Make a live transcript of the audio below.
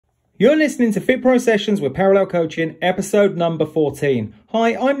You're listening to Fit Pro Sessions with Parallel Coaching, episode number 14.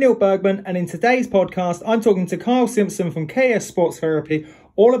 Hi, I'm Neil Bergman, and in today's podcast, I'm talking to Kyle Simpson from KS Sports Therapy,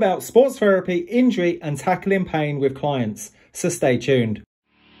 all about sports therapy, injury, and tackling pain with clients. So stay tuned.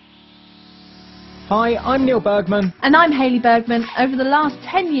 Hi, I'm Neil Bergman. And I'm Hayley Bergman. Over the last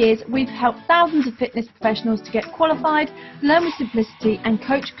 10 years, we've helped thousands of fitness professionals to get qualified, learn with simplicity, and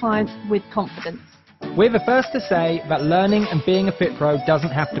coach clients with confidence. We're the first to say that learning and being a fit pro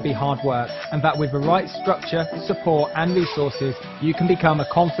doesn't have to be hard work, and that with the right structure, support and resources, you can become a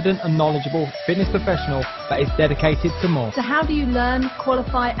confident and knowledgeable fitness professional that is dedicated to more. So how do you learn,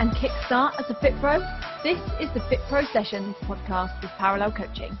 qualify and kickstart as a fit pro? This is the Fit Pro Sessions podcast with Parallel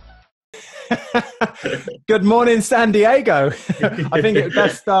Coaching. Good morning, San Diego. I think it would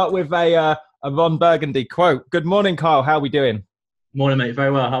best start with a Ron Burgundy quote. Good morning, Kyle. How are we doing? Morning, mate.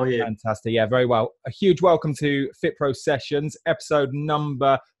 Very well. How are you? Fantastic. Yeah, very well. A huge welcome to Fit Pro Sessions, episode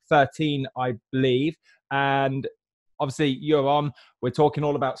number 13, I believe. And obviously you're on. We're talking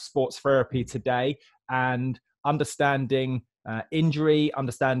all about sports therapy today and understanding injury,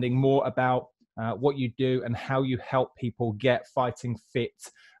 understanding more about what you do and how you help people get fighting fit.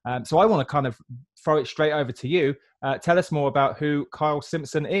 So I want to kind of throw it straight over to you. Tell us more about who Kyle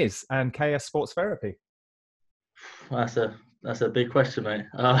Simpson is and KS Sports Therapy. That's a big question, mate.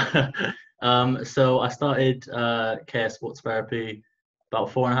 So I started KS Sports Therapy about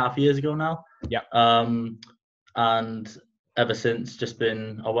 4.5 years ago now. Yeah. And ever since,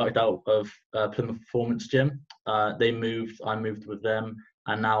 I worked out of Plymouth Performance Gym. I moved with them,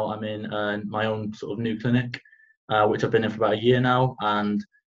 and now I'm in my own sort of new clinic, which I've been in for about a year now. And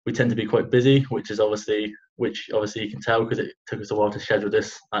we tend to be quite busy, which obviously you can tell because it took us a while to schedule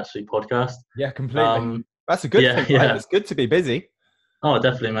this podcast. Yeah, completely. That's a good thing, right? Yeah. It's good to be busy. Oh,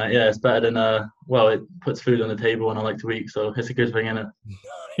 definitely, mate. Yeah, it's better than, it puts food on the table and I like to eat, so it's a good thing, isn't it?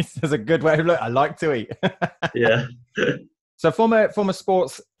 It's a good way of looking. I like to eat. Yeah. So from a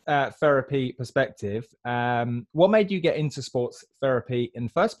sports therapy perspective, what made you get into sports therapy in the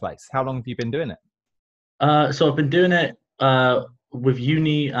first place? How long have you been doing it? So I've been doing it with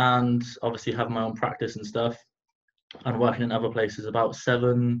uni and obviously having my own practice and stuff and working in other places about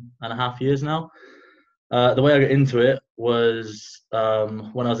 7.5 years now. The way I got into it was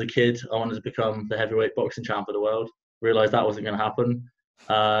when I was a kid, I wanted to become the heavyweight boxing champ of the world. Realised that wasn't going to happen.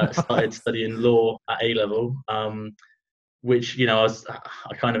 Started studying law at A-level, which,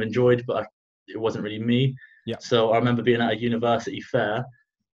 I kind of enjoyed, but it wasn't really me. Yeah. So I remember being at a university fair,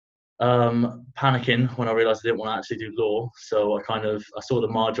 panicking when I realised I didn't want to actually do law. So I saw the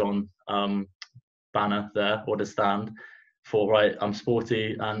Marjon banner there, or the stand. Thought, right, I'm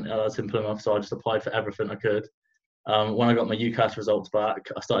sporty and that's in Plymouth, so I just applied for everything I could. When I got my UCAS results back,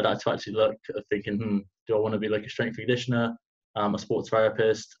 I started to actually look at thinking, do I want to be like a strength conditioner, a sports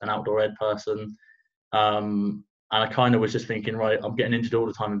therapist, an outdoor ed person? And I kind of was just thinking, right, I'm getting injured all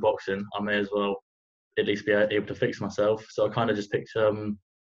the time in boxing. I may as well at least be able to fix myself. So I kind of just picked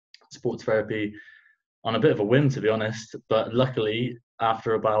sports therapy on a bit of a whim, to be honest. But luckily,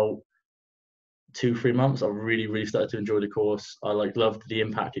 after about 2-3 months, I really, really started to enjoy the course. I loved the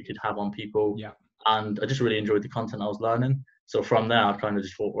impact it could have on people. Yeah. And I just really enjoyed the content I was learning. So from there, I kind of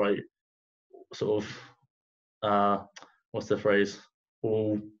just thought, right, sort of, what's the phrase?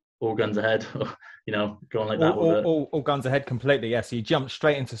 All guns ahead, going like that with it. All guns ahead completely, yes. So you jumped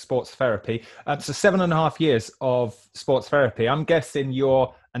straight into sports therapy. So 7.5 years of sports therapy. I'm guessing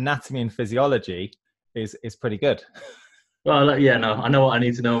your anatomy and physiology is pretty good. Well, I know what I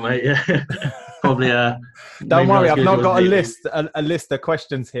need to know, mate. Yeah. Probably. Don't worry, I've not got a list of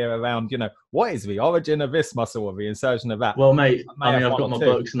questions here around, what is the origin of this muscle or the insertion of that? Well, mate, I've got my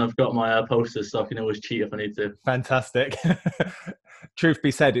books and I've got my posters, so I can always cheat if I need to. Fantastic. Truth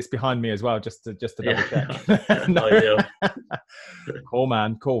be said, it's behind me as well, just to double check. Ideal. Cool,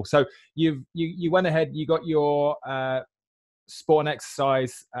 man. Cool. So you went ahead, you got your sport and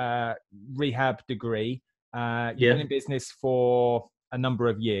exercise rehab degree. You've been in business for a number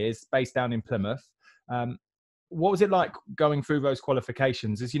of years, based down in Plymouth. What was it like going through those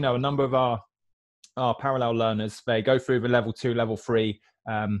qualifications? As you know, a number of our parallel learners, they go through the level 2, level 3,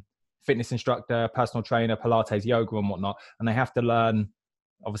 fitness instructor, personal trainer, Pilates, yoga and whatnot. And they have to learn,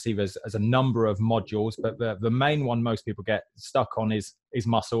 obviously there's a number of modules, but the main one most people get stuck on is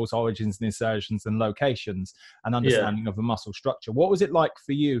muscles, origins and insertions and locations and understanding of the muscle structure. What was it like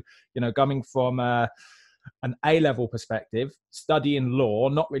for you, coming from an A-level perspective, studying law,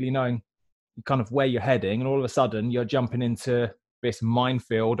 not really knowing kind of where you're heading, and all of a sudden you're jumping into this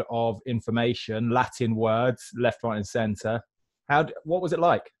minefield of information, Latin words, left, right and center. What was it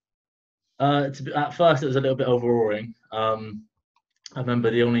like? At first it was a little bit overawing. I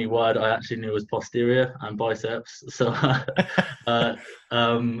remember the only word I actually knew was posterior and biceps. So, so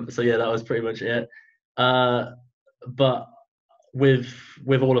yeah, that was pretty much it. But with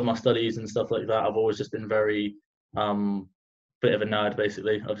all of my studies and stuff like that, I've always just been very bit of a nerd.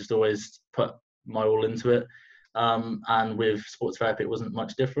 Basically, I've just always put my all into it. And with sports therapy, it wasn't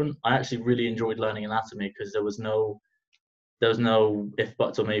much different. I actually really enjoyed learning anatomy because there was no if,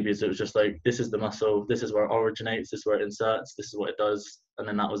 buts, or maybes. It was just like, this is the muscle, this is where it originates, this is where it inserts, this is what it does, and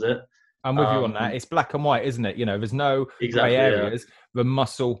then that was it. I'm with you on that. It's black and white, isn't it? You know, there's no exactly, gray areas. Yeah. The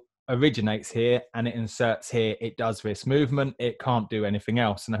muscle originates here and it inserts here. It does this movement. It can't do anything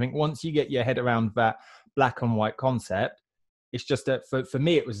else. And I think once you get your head around that black and white concept, it's just that for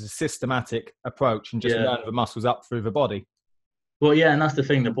me, it was a systematic approach and just learn the muscles up through the body. Well, yeah, and that's the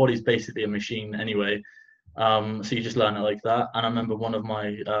thing. The body's basically a machine anyway. So you just learn it like that. And I remember one of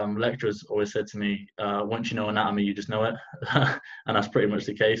my lecturers always said to me, once you know anatomy, you just know it. And that's pretty much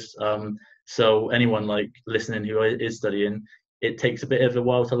the case. So anyone like listening who is studying, it takes a bit of a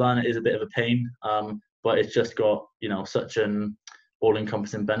while to learn. It is a bit of a pain, but it's just got, you know, such an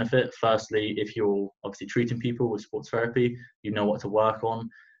all-encompassing benefit. Firstly, if you're obviously treating people with sports therapy, you know what to work on.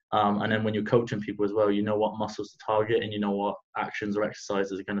 And then when you're coaching people as well, you know what muscles to target and you know what actions or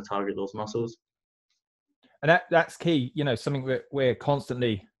exercises are going to target those muscles. And that's key. You know, something that we're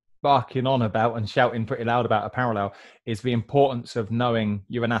constantly barking on about and shouting pretty loud about at Parallel is the importance of knowing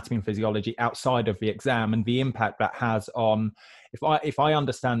your anatomy and physiology outside of the exam and the impact that has on, if I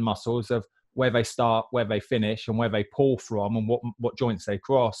understand muscles of where they start, where they finish, and where they pull from, and what joints they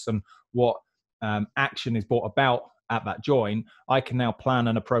cross, and what action is brought about at that joint, I can now plan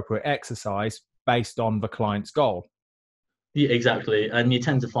an appropriate exercise based on the client's goal. Yeah, exactly. And you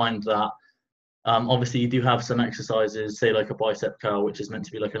tend to find that obviously you do have some exercises, say like a bicep curl, which is meant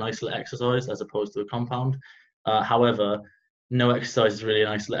to be like an isolate exercise as opposed to a compound. However, no exercise is really an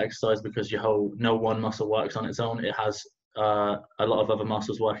isolate exercise because no one muscle works on its own. It has a lot of other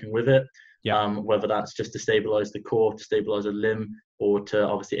muscles working with it. Yeah. Whether that's just to stabilize the core, to stabilize a limb, or to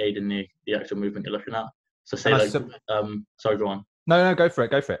obviously aid in the actual movement you're looking at. So say sorry, go on. No, go for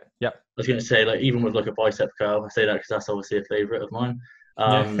it. Yep. I was going to say, like, even with like a bicep curl, I say that because that's obviously a favorite of mine.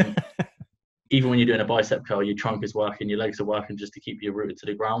 Even when you're doing a bicep curl, your trunk is working, your legs are working just to keep you rooted to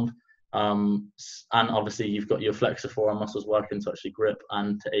the ground. And obviously you've got your flexor forearm muscles working to actually grip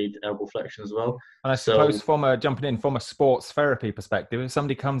and to aid elbow flexion as well. And I suppose from a sports therapy perspective, if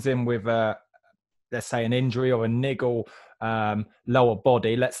somebody comes in with let's say an injury or a niggle lower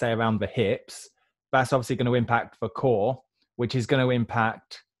body, let's say around the hips, that's obviously going to impact the core, which is going to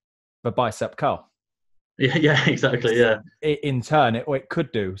impact the bicep curl. Yeah, exactly. Yeah. In turn, it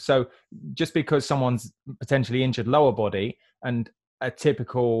could do. So just because someone's potentially injured lower body, and a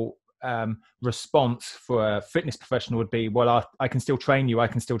typical response for a fitness professional would be, well, I can still train you, I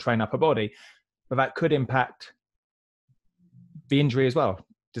can still train upper body, but that could impact the injury as well.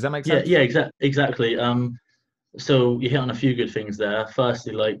 Does that make sense? Yeah, exactly. So you hit on a few good things there.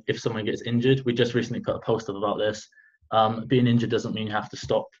 Firstly, like if someone gets injured, we just recently put a post up about this. Being injured doesn't mean you have to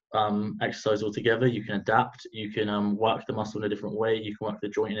stop exercise altogether. You can adapt. You can work the muscle in a different way. You can work the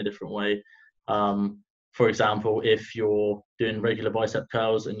joint in a different way. For example, if you're doing regular bicep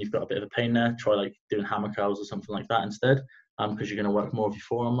curls and you've got a bit of a pain there, try like doing hammer curls or something like that instead, because you're going to work more of your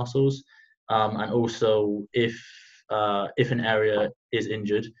forearm muscles. And also, if an area is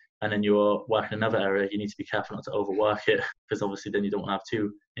injured and then you're working another area, you need to be careful not to overwork it, because obviously then you don't want to have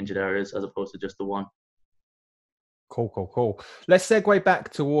two injured areas as opposed to just the one. Cool. Let's segue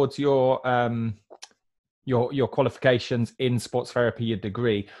back towards your qualifications in sports therapy, your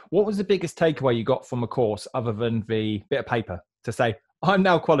degree. What was the biggest takeaway you got from a course other than the bit of paper to say, I'm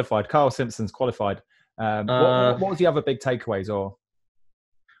now qualified, Carl Simpson's qualified? What was the other big takeaways? Or?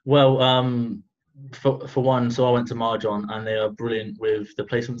 Well, for one, so I went to Marjon and they are brilliant with the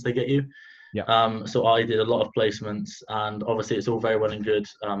placements they get you. Yeah. So I did a lot of placements, and obviously it's all very well and good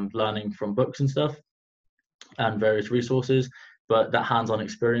learning from books and stuff and various resources, but that hands-on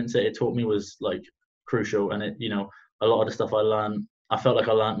experience it taught me was like crucial. And it, you know, a lot of the stuff I learned, I felt like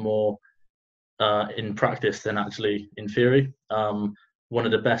I learned more in practice than actually in theory. One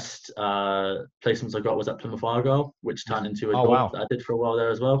of the best placements I got was at Plymouth Argyle, which turned into a job that I did for a while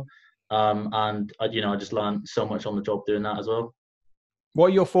there as well. And I just learned so much on the job doing that as well. What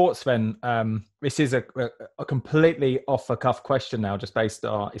are your thoughts then? This is a completely off the cuff question now, just based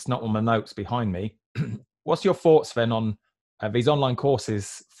on, it's not on the notes behind me. What's your thoughts then on these online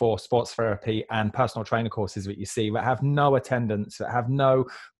courses for sports therapy and personal trainer courses that you see that have no attendance, that have no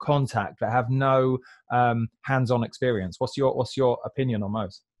contact, that have no hands-on experience? What's your opinion on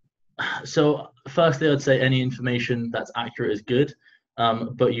those? So firstly, I'd say any information that's accurate is good.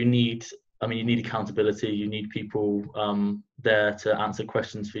 But you need accountability. You need people there to answer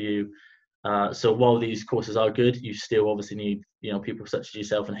questions for you. So while these courses are good, you still obviously need, people such as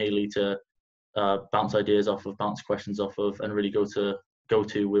yourself and Haley to bounce ideas off of, bounce questions off of, and really go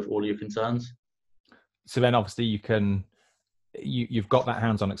to with all your concerns. So then obviously you've got that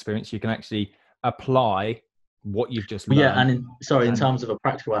hands-on experience. You can actually apply what you've just learned. Yeah, and in terms of a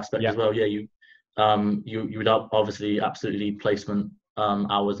practical aspect as well, you would obviously absolutely need placement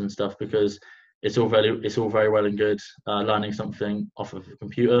hours and stuff, because it's all very well and good learning something off of a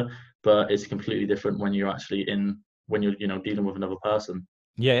computer, but it's completely different when you're actually dealing with another person.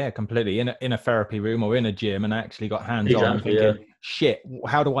 Yeah, completely. In a therapy room or in a gym, and I actually got hands-on. Exactly, thinking, shit,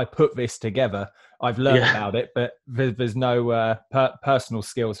 how do I put this together? I've learned about it, but there's no personal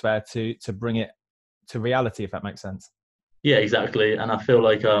skills there to bring it to reality, if that makes sense. Yeah, exactly. And I feel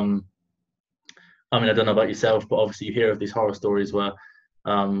like, I don't know about yourself, but obviously you hear of these horror stories where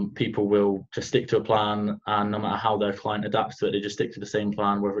people will just stick to a plan, and no matter how their client adapts to it, they just stick to the same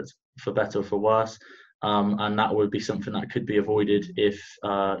plan, whether it's for better or for worse. And that would be something that could be avoided if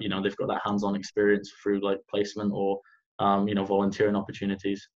they've got that hands-on experience through like placement or volunteering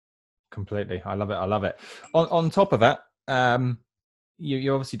opportunities. Completely. I love it. On top of that,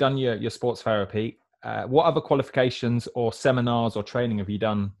 you obviously done your sports therapy. What other qualifications or seminars or training have you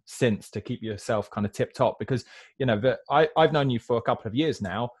done since to keep yourself kind of tip top? Because I've known you for a couple of years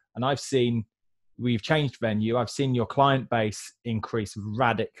now, and I've seen we've changed venue. I've seen your client base increase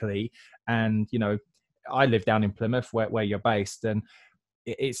radically, and I live down in Plymouth where you're based, and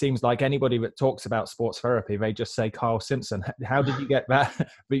it seems like anybody that talks about sports therapy, they just say Kyle Simpson. How did you get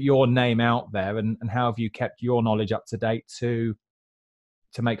your name out there, and how have you kept your knowledge up to date to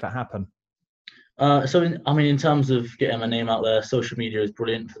make that happen? In terms of getting my name out there, social media is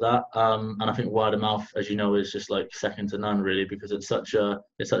brilliant for that, and I think word of mouth, as you know, is just like second to none, really, because it's such a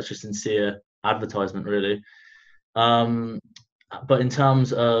sincere advertisement, really. But in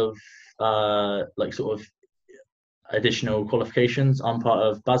terms of sort of additional qualifications, I'm part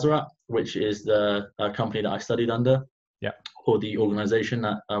of Bazarat, which is the company that I studied under, or the organisation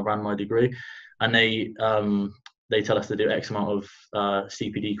that ran my degree, and they tell us to do X amount of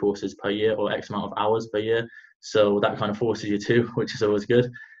CPD courses per year or X amount of hours per year. So that kind of forces you to, which is always good.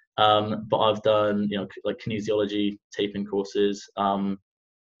 But I've done, like kinesiology, taping courses.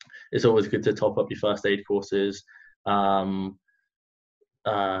 It's always good to top up your first aid courses. Other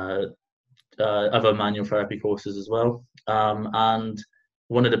manual therapy courses as well. And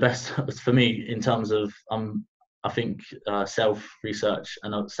one of the best for me in terms of, I think self-research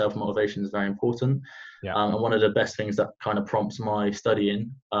and self-motivation is very important. And one of the best things that kind of prompts my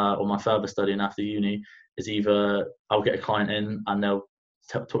studying or my further studying after uni is either I'll get a client in and they'll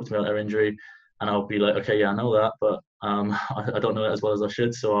talk to me about their injury, and I'll be like, okay, yeah, I know that, but I don't know it as well as I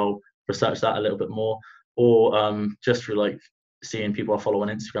should, so I'll research that a little bit more. Or just through like seeing people I follow on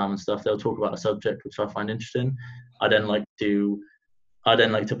Instagram and stuff, they'll talk about a subject which I find interesting. I then like to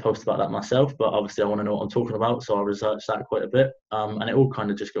post about that myself, but obviously I want to know what I'm talking about, so I'll research that quite a bit, and it all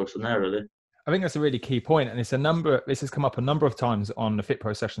kind of just goes from there, really. I think that's a really key point, and this has come up a number of times on the Fit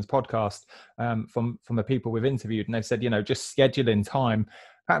Pro Sessions podcast from the people we've interviewed, and they've said, just scheduling time,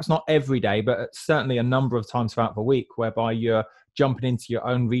 perhaps not every day, but certainly a number of times throughout the week, whereby you're jumping into your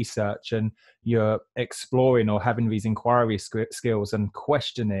own research and you're exploring or having these inquiry skills and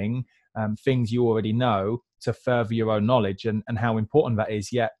questioning things you already know to further your own knowledge, and how important that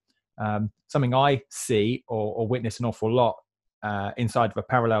is. Yet something I see or witness an awful lot inside of a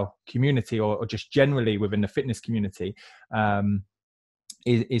parallel community or just generally within the fitness community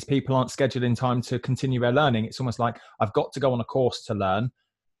is people aren't scheduling time to continue their learning. It's almost like I've got to go on a course to learn,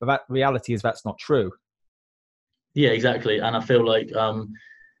 but that reality is that's not true. Yeah, exactly. And I feel like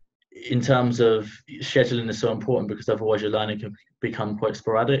in terms of scheduling is so important, because otherwise your learning can become quite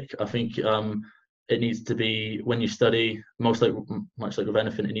sporadic. I think it needs to be, when you study, much like with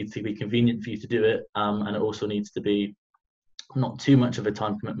anything, it needs to be convenient for you to do it, and it also needs to be not too much of a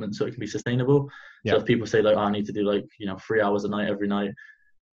time commitment so it can be sustainable. So if people say like, I need to do 3 hours a night every night,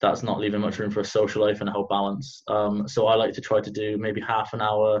 that's not leaving much room for a social life and a whole balance. So I like to try to do maybe half an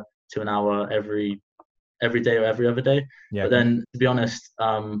hour to an hour every day or every other day. But then, to be honest,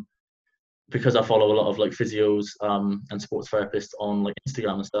 because I follow a lot of like physios and sports therapists on like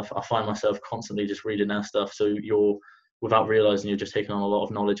Instagram and stuff, I find myself constantly just reading their stuff. So you're, without realizing, you're just taking on a lot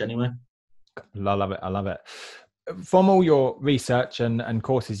of knowledge anyway. I love it. From all your research and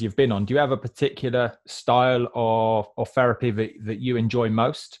courses you've been on, do you have a particular style or therapy that you enjoy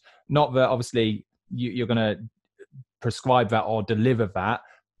most? Not that obviously you're going to prescribe that or deliver that,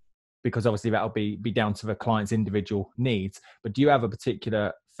 because obviously that'll be down to the client's individual needs. But do you have a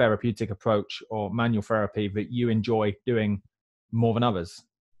particular therapeutic approach or manual therapy that you enjoy doing more than others?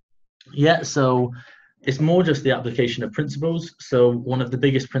 Yeah, so it's more just the application of principles. So one of the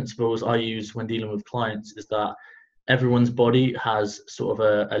biggest principles I use when dealing with clients is that everyone's body has sort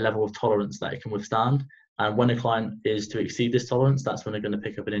of a level of tolerance that it can withstand. And when a client is to exceed this tolerance, that's when they're going to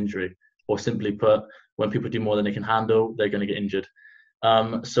pick up an injury. Or simply put, when people do more than they can handle, they're going to get injured.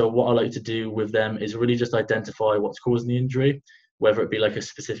 So what I like to do with them is really just identify what's causing the injury, whether it be like a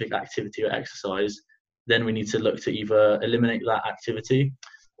specific activity or exercise. Then we need to look to either eliminate that activity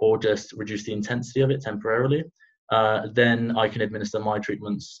or just reduce the intensity of it temporarily. Then I can administer my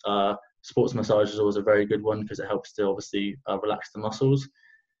treatments. Sports massage is always a very good one because it helps to obviously relax the muscles,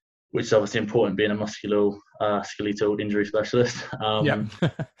 which is obviously important being a musculoskeletal injury specialist.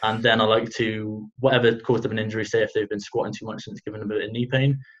 And then I like to, whatever caused them an injury, say if they've been squatting too much and it's given them a bit of knee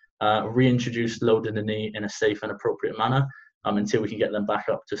pain, reintroduce loading the knee in a safe and appropriate manner until we can get them back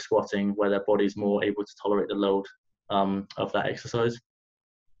up to squatting where their body's more able to tolerate the load of that exercise.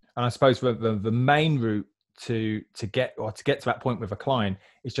 And I suppose the main route to get to that point with a client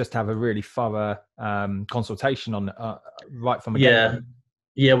is just to have a really thorough consultation on right from the get-go.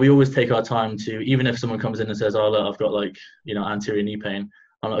 Yeah, we always take our time to, even if someone comes in and says, oh, look, I've got anterior knee pain.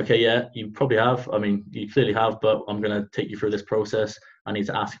 I'm like, okay, yeah, you probably have. I mean, you clearly have, but I'm going to take you through this process. I need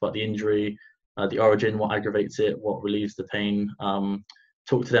to ask about the injury, the origin, what aggravates it, what relieves the pain.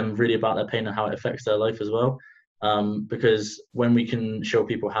 Talk to them really about their pain and how it affects their life as well. Because when we can show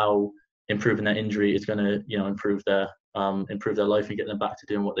people how improving their injury is going to, improve their life and get them back to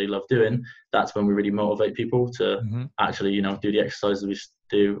doing what they love doing, that's when we really motivate people to actually, do the exercises we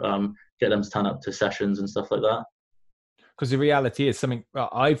do, get them to turn up to sessions and stuff like that. Because the reality is something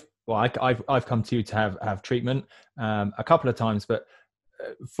I've come to you to have treatment a couple of times, but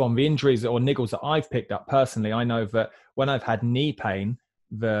from the injuries or niggles that I've picked up personally, I know that when I've had knee pain,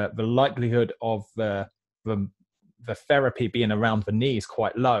 the likelihood of the therapy being around the knee is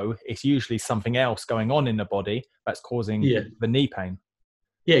quite low. It's usually something else going on in the body that's causing the knee pain.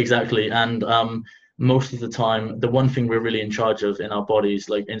 Yeah, exactly. And most of the time, the one thing we're really in charge of in our bodies,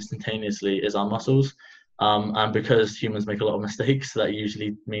 like instantaneously, is our muscles. And because humans make a lot of mistakes, that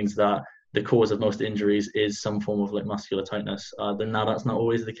usually means that the cause of most injuries is some form of like muscular tightness. Then now that's not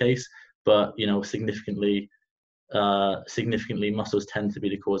always the case, but significantly muscles tend to be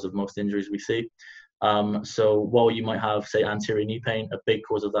the cause of most injuries we see. So while you might have, say, anterior knee pain, a big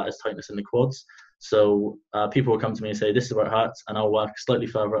cause of that is tightness in the quads. So people will come to me and say, this is where it hurts, and I'll work slightly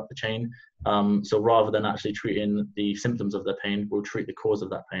further up the chain. So rather than actually treating the symptoms of their pain, we'll treat the cause of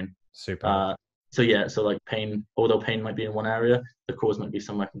that pain. Super. So like pain, although pain might be in one area, the cause might be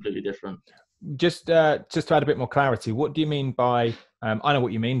somewhere completely different. Just to add a bit more clarity, what do you mean by, I know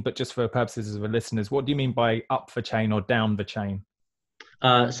what you mean, but just for purposes of the listeners, what do you mean by up the chain or down the chain?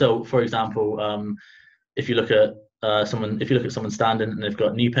 So for example, if you look at someone standing and they've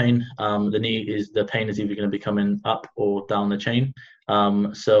got knee pain, the pain is either going to be coming up or down the chain.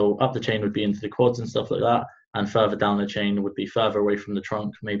 So up the chain would be into the quads and stuff like that, and further down the chain would be further away from the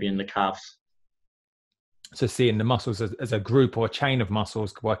trunk, maybe in the calves. So seeing the muscles as a group or a chain of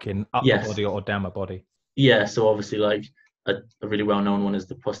muscles working up the body or down the body. Yeah. So obviously, like a really well-known one is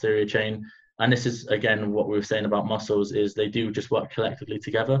the posterior chain. And this is, again, what we were saying about muscles is they do just work collectively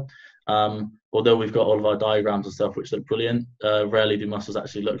together. Although we've got all of our diagrams and stuff, which look brilliant, rarely do muscles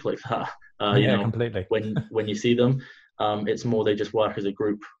actually look like that. Completely. When you see them, it's more they just work as a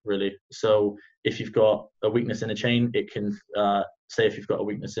group, really. So if you've got a weakness in a chain, it can, say if you've got a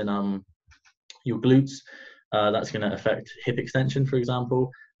weakness in your glutes, that's going to affect hip extension, for example.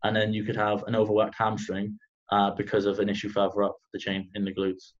 And then you could have an overworked hamstring because of an issue further up the chain in the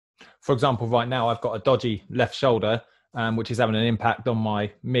glutes. For example, right now I've got a dodgy left shoulder, which is having an impact on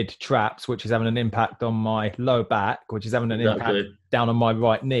my mid traps, which is having an impact on my low back, which is having an impact down on my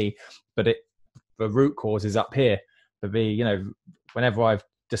right knee. But the root cause is up here. But whenever I've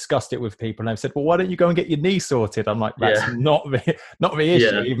discussed it with people and they've said, well, why don't you go and get your knee sorted? I'm like, that's not the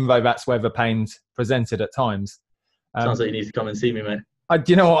issue, even though that's where the pain's presented at times. Sounds like you need to come and see me, mate.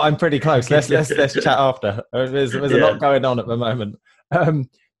 Do you know what? I'm pretty close. Let's chat after. There's a lot going on at the moment.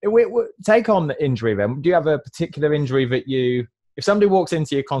 Take on the injury then. Do you have a particular injury that if somebody walks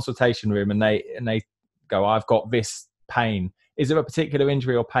into your consultation room and they go, I've got this pain, is there a particular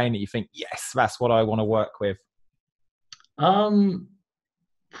injury or pain that you think, yes, that's what I want to work with?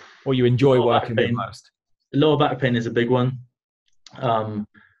 Or you enjoy working with most? Lower back pain is a big one.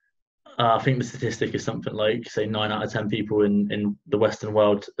 I think the statistic is something like, say, 9 out of 10 people in the Western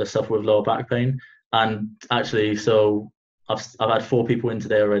world suffer with lower back pain. And actually, so I've had 4 people in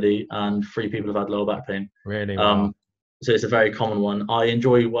today already, and 3 people have had lower back pain. Really? Wow. So it's a very common one. I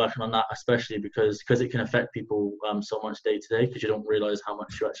enjoy working on that, especially because it can affect people so much day to day, because you don't realise how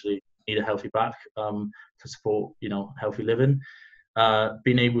much you actually need a healthy back to support, healthy living.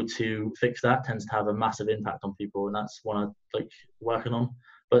 Being able to fix that tends to have a massive impact on people, and that's what I like working on.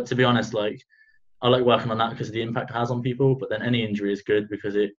 But to be honest, I like working on that because of the impact it has on people. But then any injury is good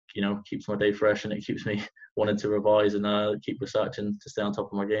because it, keeps my day fresh, and it keeps me wanting to revise and keep researching to stay on top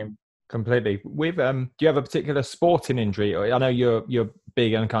of my game. Completely. With do you have a particular sporting injury? I know you're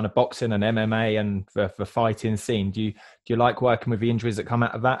big on kind of boxing and MMA and the fighting scene. Do you like working with the injuries that come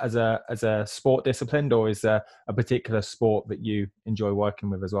out of that as a sport discipline, or is there a particular sport that you enjoy working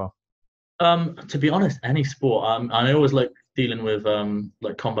with as well? To be honest, any sport. I always like dealing with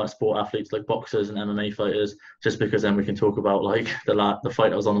like combat sport athletes, like boxers and MMA fighters, just because then we can talk about like the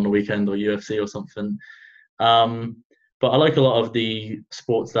fight I was on the weekend, or UFC or something. But I like a lot of the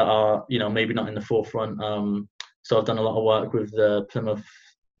sports that are, maybe not in the forefront. So I've done a lot of work with the Plymouth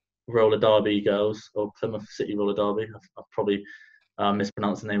Roller Derby girls, or Plymouth City Roller Derby. I've probably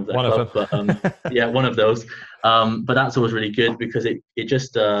mispronounced the name of their club, but yeah, one of those. But that's always really good because it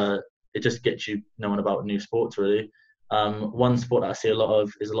just gets you knowing about new sports, really. One sport that I see a lot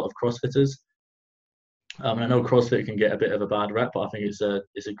of is a lot of CrossFitters. And I know CrossFit can get a bit of a bad rep, but I think it's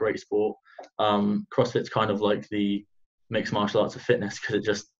a great sport. CrossFit's kind of like the mixed martial arts of fitness because it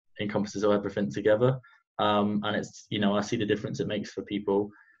just encompasses everything together. And it's, I see the difference it makes for people.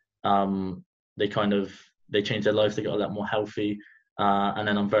 They change their lives, they get a lot more healthy. And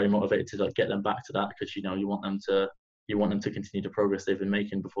then I'm very motivated to like get them back to that because, you want them to continue the progress they've been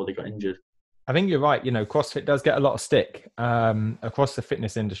making before they got injured. I think you're right. CrossFit does get a lot of stick across the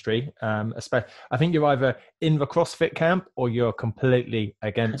fitness industry. Especially, I think you're either in the CrossFit camp or you're completely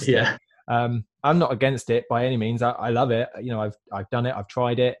against it. I'm not against it by any means. I love it. I've done it. I've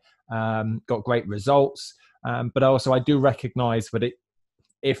tried it. Got great results. But also I do recognize that it,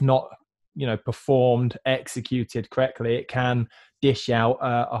 if not, performed, executed correctly, it can dish out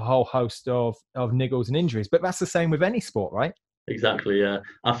a whole host of niggles and injuries. But that's the same with any sport, right? Exactly. Yeah.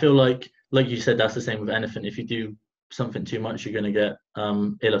 I feel like you said, that's the same with anything. If you do something too much, you're going to get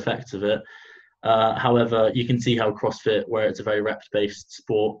ill effects of it. However, you can see how CrossFit, where it's a very rep-based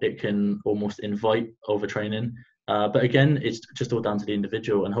sport, it can almost invite overtraining. But again, it's just all down to the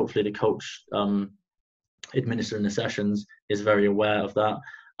individual, and hopefully the coach administering the sessions is very aware of that.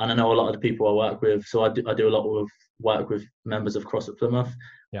 And I know a lot of the people I work with, so I do a lot of work with members of CrossFit Plymouth.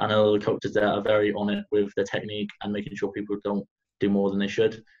 Yeah. And I know the coaches there are very on it with the technique and making sure people don't do more than they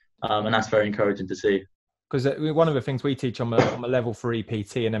should. And that's very encouraging to see. Because one of the things we teach on the level 3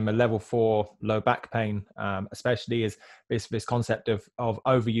 PT and then the level 4 low back pain, especially, is this concept of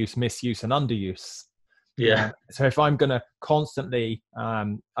overuse, misuse, and underuse. Yeah. So if I'm going to constantly, I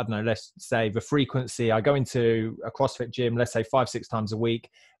don't know, let's say the frequency, I go into a CrossFit gym, let's say 5-6 times a week,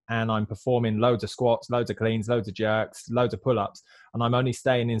 and I'm performing loads of squats, loads of cleans, loads of jerks, loads of pull-ups, and I'm only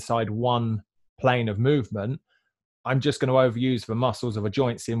staying inside one plane of movement, I'm just going to overuse the muscles of the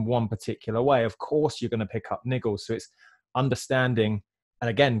joints in one particular way. Of course, you're going to pick up niggles. So it's understanding, and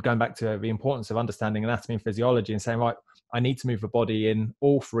again, going back to the importance of understanding anatomy and physiology and saying, right, I need to move the body in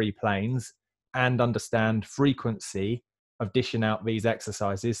all 3 planes and understand frequency of dishing out these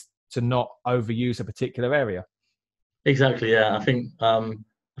exercises to not overuse a particular area. Exactly. Yeah. I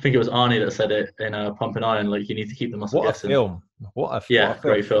think it was Arnie that said it in Pumping Iron, like you need to keep the muscle guessing. What a film.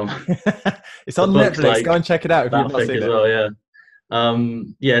 Great film. It's on Netflix. Go and check it out if you've not seen it. Well, yeah.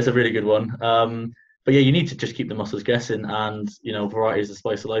 Yeah, it's a really good one. But yeah, you need to just keep the muscles guessing, and variety is the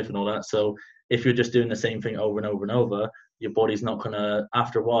spice of life and all that. So if you're just doing the same thing over and over and over, your body's not gonna,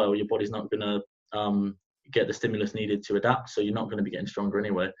 after a while, your body's not gonna get the stimulus needed to adapt. So you're not going to be getting stronger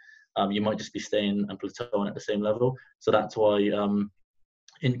anyway. You might just be staying and plateauing at the same level. So that's why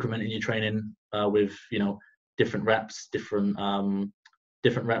incrementing your training with different reps, different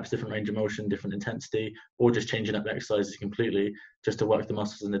range of motion, different intensity, or just changing up the exercises completely just to work the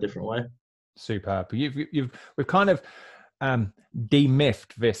muscles in a different way. Superb. We've kind of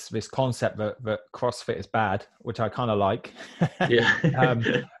demythed this concept that CrossFit is bad, which I kind of like. Yeah.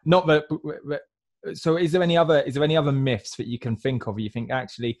 Not that. So is there any other myths that you can think of? You think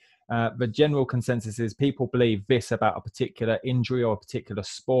actually the general consensus is people believe this about a particular injury or a particular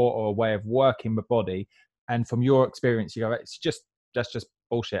sport or a way of working the body, and from your experience, you go, that's just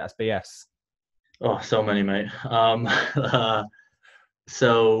bullshit. That's BS. Oh, so many, mate.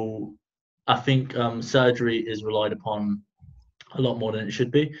 So I think surgery is relied upon a lot more than it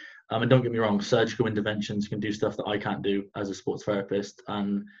should be. And don't get me wrong, surgical interventions can do stuff that I can't do as a sports therapist,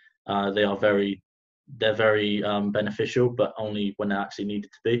 and they are very, they're very beneficial, but only when they're actually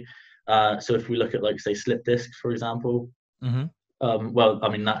needed to be. So if we look at, like, say, slip discs, for example, well, I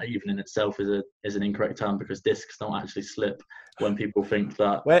mean, that even in itself is an incorrect term, because discs don't actually slip when people think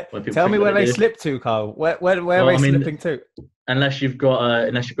that. Tell me where they slip to, Carl. Where are they slipping to? Unless you've got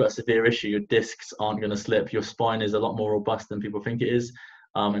a severe issue, your discs aren't going to slip. Your spine is a lot more robust than people think it is,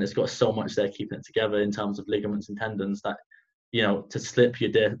 and it's got so much there keeping it together in terms of ligaments and tendons that, you know, to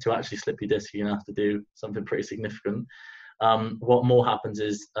actually slip your disc, you're gonna have to do something pretty significant. What more happens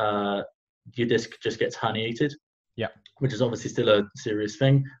is your disc just gets herniated, which is obviously still a serious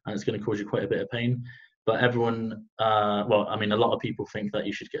thing, and it's going to cause you quite a bit of pain. But everyone, well, I mean, a lot of people think that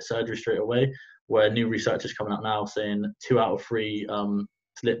you should get surgery straight away, where new research is coming out now saying 2 out of 3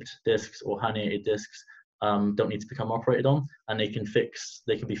 slipped discs or herniated discs don't need to become operated on, and they can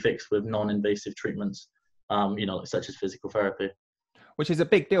be fixed with non-invasive treatments, you know, such as physical therapy. Which is a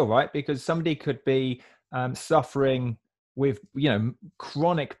big deal, right? Because somebody could be suffering with, you know,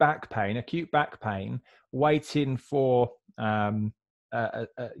 chronic back pain, acute back pain, waiting for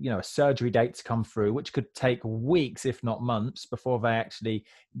you know, a surgery date to come through, which could take weeks, if not months, before they actually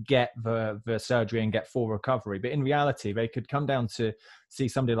get the surgery and get full recovery. But in reality, they could come down to see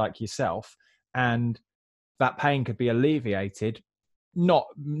somebody like yourself, and that pain could be alleviated, not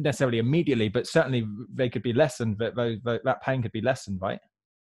necessarily immediately, but certainly they could be lessened. That pain could be lessened, right?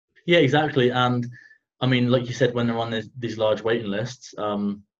 Yeah, exactly. And I mean, like you said, when they're on these large waiting lists,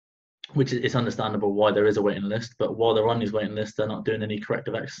 which it's understandable why there is a waiting list, but while they're on these waiting lists, they're not doing any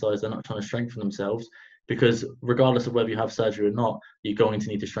corrective exercise. They're not trying to strengthen themselves, because regardless of whether you have surgery or not, you're going to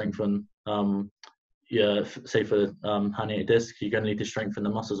need to strengthen. Say for herniated disc, you're going to need to strengthen the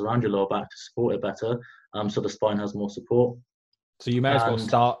muscles around your lower back to support it better, so the spine has more support. So you may as well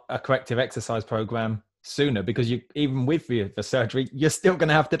start a corrective exercise program sooner, because you, even with the surgery, you're still going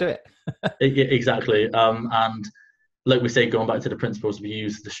to have to do it. Exactly. And like we say, going back to the principles we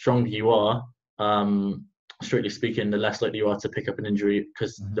use, the stronger you are, strictly speaking, the less likely you are to pick up an injury,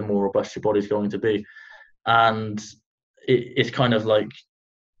 because the more robust your body's going to be. And it's kind of like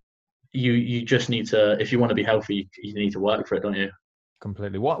you just need to, if you want to be healthy, you need to work for it, don't you?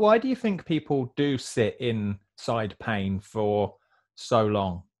 Completely. Why do you think people do sit in side pain for so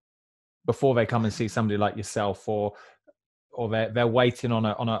long before they come and see somebody like yourself, or they're waiting on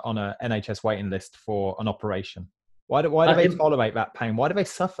a NHS waiting list for an operation? Why do they tolerate that pain? Why do they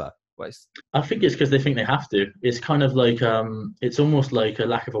suffer? I think it's because they think they have to. It's kind of like it's almost like a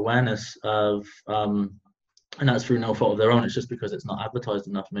lack of awareness of, and that's through no fault of their own. It's just because it's not advertised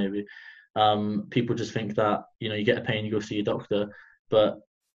enough, maybe. People just think that, you know, you get a pain, you go see your doctor, but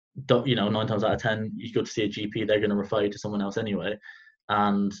you know, 9 times out of 10, you go to see a GP, they're going to refer you to someone else anyway.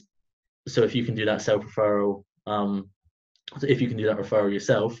 And so if you can do that self-referral, if you can do that referral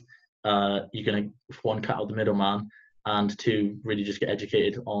yourself, you're going to, one, cut out the middleman, and 2, really just get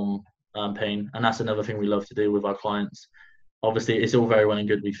educated on pain. And that's another thing we love to do with our clients. Obviously, it's all very well and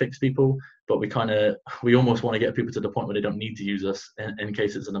good we fix people, but we almost want to get people to the point where they don't need to use us in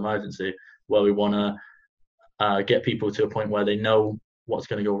case it's an emergency, where we want to get people to a point where they know what's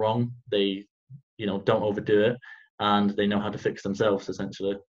going to go wrong, they, you know, don't overdo it, and they know how to fix themselves,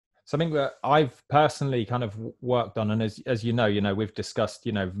 essentially. Something that I've personally kind of worked on, and as you know, we've discussed,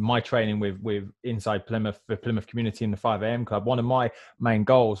 you know, my training with inside Plymouth, the Plymouth community and the 5am Club. One of my main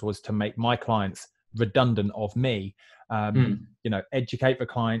goals was to make my clients redundant of me. You know, educate the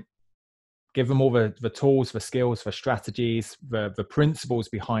client, give them all the tools, the skills, the strategies, the principles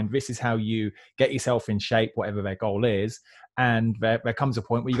behind this is how you get yourself in shape, whatever their goal is. And there comes a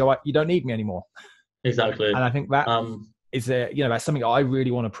point where you go, you don't need me anymore. Exactly. And I think that is that's something I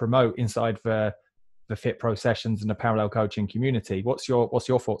really want to promote inside the Fit Pro sessions and the parallel coaching community. What's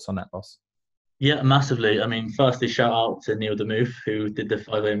your thoughts on that, boss? Yeah, massively. I mean, firstly, shout out to Neil DeMuth, who did the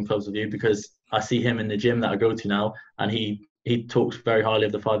 5am Clubs with you, because I see him in the gym that I go to now, and he talks very highly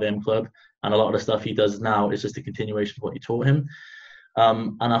of the 5am Club, and a lot of the stuff he does now is just a continuation of what you taught him.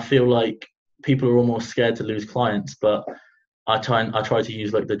 And I feel like people are almost scared to lose clients, but I try to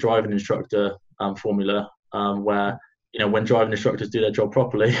use like the driving instructor formula, where, you know, when driving instructors do their job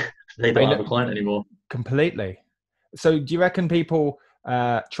properly, they don't have a client anymore. Completely. So do you reckon people,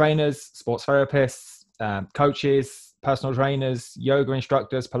 trainers, sports therapists, coaches, personal trainers, yoga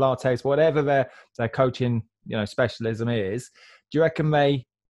instructors, Pilates, whatever their coaching, you know, specialism is, do you reckon they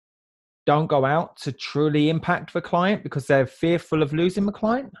don't go out to truly impact the client because they're fearful of losing the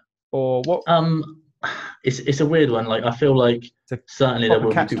client, or what? It's a weird one. Like, I feel like certainly there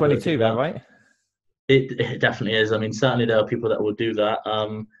will be people catch-22 there, right? It definitely is. I mean, certainly there are people that will do that.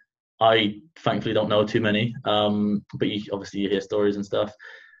 I thankfully don't know too many, but obviously you hear stories and stuff.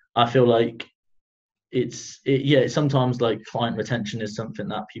 I feel like sometimes like client retention is something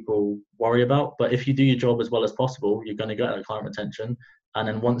that people worry about, but if you do your job as well as possible, you're going to get that client retention. And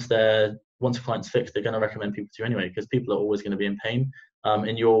then once a client's fixed, they're going to recommend people to you anyway, because people are always going to be in pain.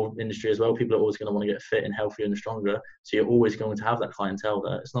 In your industry as well, people are always going to want to get fit and healthier and stronger. So you're always going to have that clientele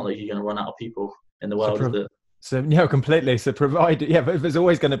there. It's not like you're going to run out of people in the world, is it? So yeah, completely. So but there's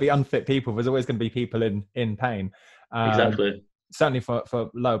always going to be unfit people. There's always going to be people in pain. Exactly. Certainly for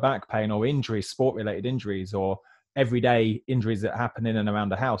low back pain or injuries, sport-related injuries, or everyday injuries that happen in and around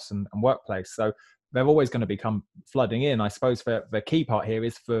the house and workplace. So they're always going to become flooding in. I suppose the key part here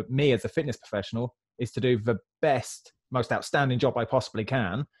is for me as a fitness professional is to do the best, most outstanding job I possibly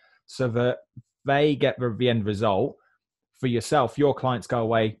can, so that they get the end result. For yourself, your clients go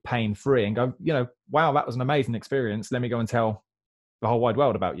away pain-free and go, wow, that was an amazing experience. Let me go and tell the whole wide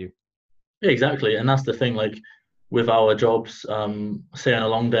world about you. Yeah, exactly. And that's the thing, like with our jobs, say on a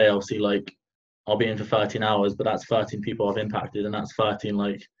long day, I'll be in for 13 hours, but that's 13 people I've impacted, and that's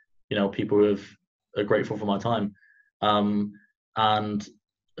 13 people who are grateful for my time. And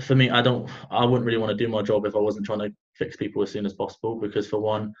for me, I wouldn't really want to do my job if I wasn't trying to fix people as soon as possible, because for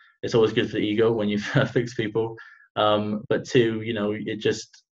one, it's always good for the ego when you fix people. But two,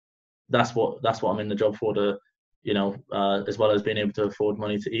 that's what I'm in the job for, to as well as being able to afford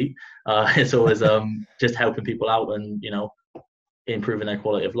money to eat. It's always just helping people out and improving their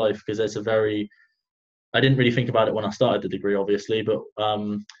quality of life, because I didn't really think about it when I started the degree, obviously, but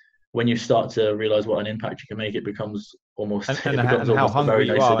when you start to realize what an impact you can make, it becomes almost and how hungry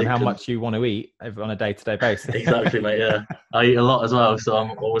you are and how much you want to eat on a day-to-day basis. Exactly, mate. Yeah, I eat a lot as well, so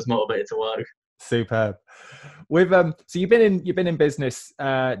I'm always motivated to work. Superb. With so you've been in business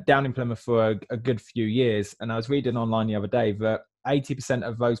down in Plymouth for a good few years, and I was reading online the other day that 80%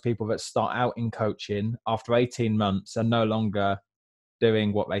 of those people that start out in coaching after 18 months are no longer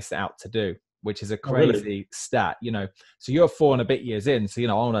doing what they set out to do, which is a crazy stat. So you're 4 and a bit years in, so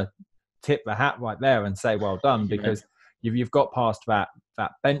I want to tip the hat right there and say well done, because you've got past that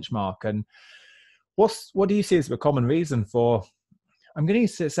benchmark. And what do you see as the common reason for, I'm going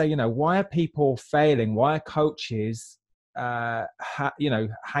to say, why are people failing? Why are coaches,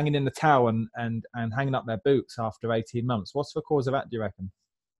 hanging in the towel and hanging up their boots after 18 months? What's the cause of that, do you reckon?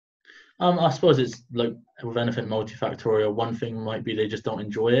 I suppose it's like with anything multifactorial. One thing might be they just don't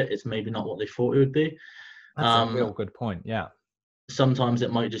enjoy it. It's maybe not what they thought it would be. That's a real good point. Yeah. Sometimes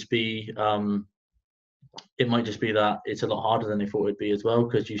it might just be that it's a lot harder than they thought it'd be as well,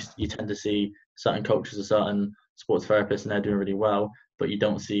 because you tend to see certain coaches or certain sports therapists and they're doing really well, but you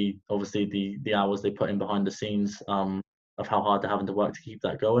don't see obviously the hours they put in behind the scenes of how hard they're having to work to keep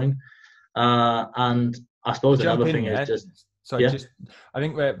that going. And I suppose another thing is just I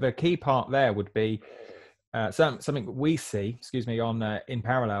think the key part there would be something we see, on in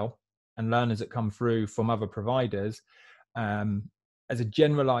parallel, and learners that come through from other providers, as a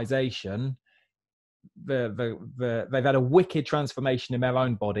generalization. They've had a wicked transformation in their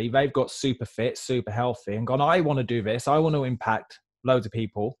own body. They've got super fit, super healthy, and gone, I want to do this. I want to impact loads of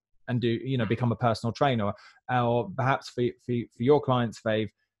people and do, become a personal trainer. Or perhaps for your clients,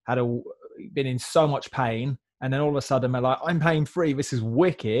 they've been in so much pain, and then all of a sudden they're like, I'm pain free. This is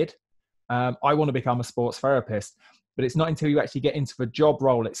wicked. I want to become a sports therapist. But it's not until you actually get into the job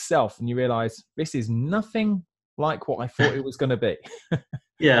role itself and you realize this is nothing like what I thought it was going to be.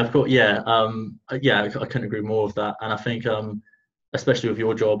 Yeah, of course. Yeah. I couldn't agree more with that. And I think, especially with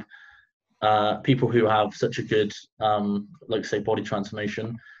your job, people who have such a good, say, body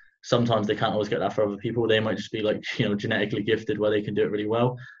transformation, sometimes they can't always get that for other people. They might just be genetically gifted where they can do it really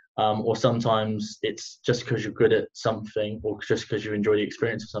well. Or sometimes it's just because you're good at something, or just because you enjoy the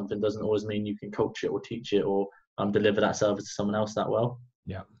experience of something, doesn't always mean you can coach it or teach it or deliver that service to someone else that well.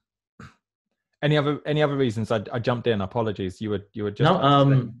 Yeah. Any other reasons? I jumped in. Apologies. You were just.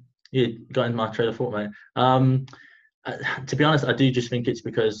 No. You got in my train of thought, mate. To be honest, I do just think it's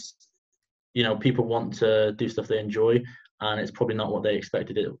because people want to do stuff they enjoy, and it's probably not what they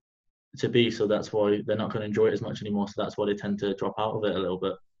expected it to be. So that's why they're not going to enjoy it as much anymore. So that's why they tend to drop out of it a little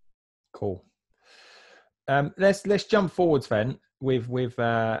bit. Cool. Let's jump forwards then with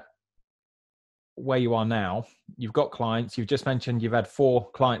where you are now. You've got clients. You've just mentioned you've had 4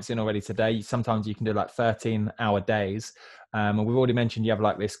 clients in already today. Sometimes you can do 13-hour days. And we've already mentioned you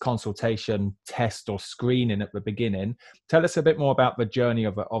have this consultation test or screening at the beginning. Tell us a bit more about the journey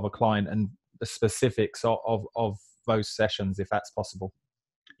of a client and the specifics of those sessions, if that's possible.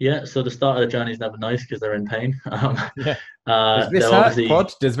 Yeah, so the start of the journey is never nice because they're in pain. Does this hurt,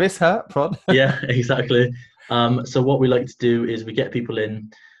 Prod? Does this hurt, Prod? Yeah, exactly. So what we like to do is we get people in,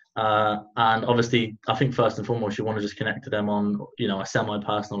 and obviously I think first and foremost you want to just connect to them on a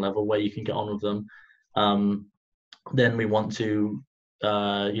semi-personal level where you can get on with them. Then we want to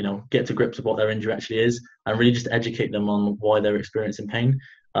get to grips with what their injury actually is, and really just educate them on why they're experiencing pain,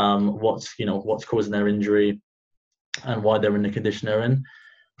 what's causing their injury, and why they're in the condition they're in.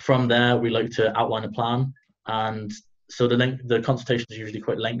 From there, we like to outline a plan, and so the consultation is usually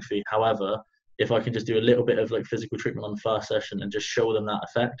quite lengthy. However, if I can just do a little bit of like physical treatment on the first session and just show them that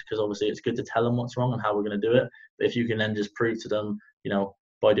effect, because obviously it's good to tell them what's wrong and how we're going to do it. But if you can then just prove to them,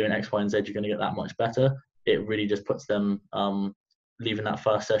 by doing X, Y, and Z, you're going to get that much better, it really just puts them leaving that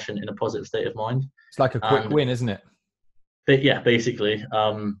first session in a positive state of mind. It's like a quick win, isn't it? But yeah, basically.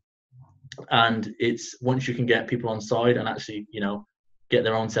 And it's once you can get people on side and actually, get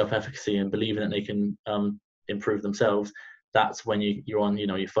their own self-efficacy and believing that they can improve themselves, that's when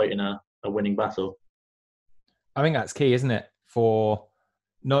you're fighting a winning battle. I think that's key, isn't it? For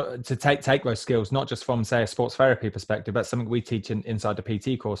not to take those skills, not just from, say, a sports therapy perspective, but something we teach inside the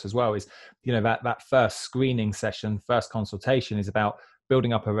PT course as well, is, that first screening session, first consultation is about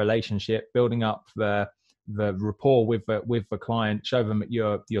building up a relationship, building up the rapport with the client, show them that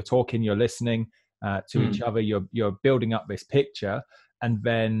you're talking, you're listening to each other, you're building up this picture, and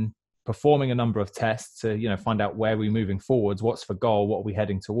then performing a number of tests to find out where we're moving forwards, what's the goal, what are we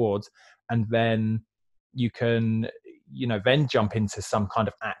heading towards, and then you can then jump into some kind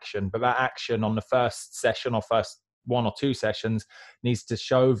of action. But that action on the first session or first 1 or 2 sessions needs to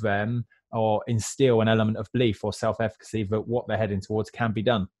show them or instill an element of belief or self-efficacy that what they're heading towards can be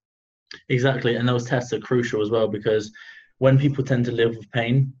done. Exactly, and those tests are crucial as well, because when people tend to live with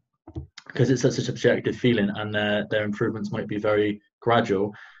pain, because it's such a subjective feeling and their improvements might be very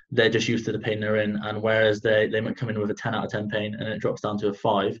gradual, they're just used to the pain they're in, and whereas they might come in with a 10 out of 10 pain and it drops down to a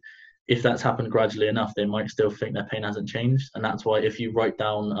 5, if that's happened gradually enough, they might still think their pain hasn't changed. And that's why if you write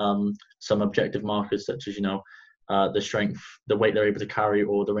down some objective markers such as the strength, the weight they're able to carry,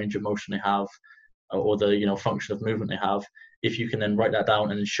 or the range of motion they have, or the function of movement they have, if you can then write that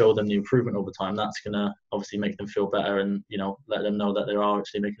down and show them the improvement over time, that's going to obviously make them feel better and let them know that they are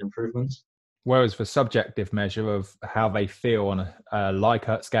actually making improvements. Whereas the subjective measure of how they feel on a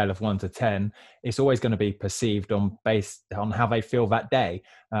Likert scale of 1 to 10, it's always going to be perceived based on how they feel that day.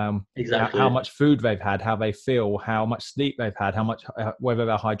 Exactly. How much food they've had, how they feel, how much sleep they've had, how much, whether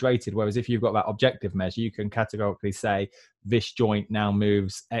they're hydrated. Whereas if you've got that objective measure, you can categorically say this joint now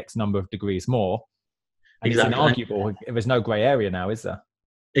moves X number of degrees more. And exactly. It's inarguable. There's no grey area now, is there?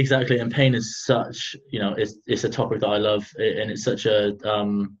 Exactly. And pain is such, it's a topic that I love, and it's such a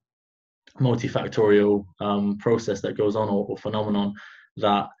multifactorial process that goes on, or phenomenon,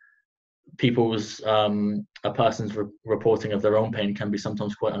 that a person's reporting of their own pain can be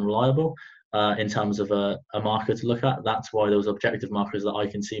sometimes quite unreliable in terms of a marker to look at. That's why those objective markers that I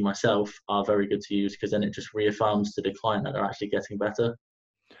can see myself are very good to use, because then it just reaffirms to the client that they're actually getting better.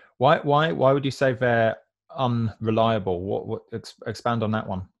 Why would you say they're unreliable? What expand on that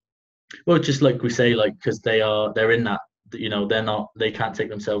one? Well, just like we say, because they're in that, they can't take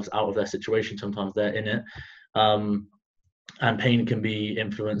themselves out of their situation. Sometimes they're in it, and pain can be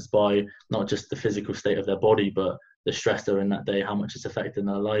influenced by not just the physical state of their body, but the stress they're in that day, how much it's affecting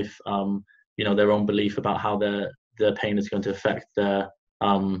their life, their own belief about how their pain is going to affect their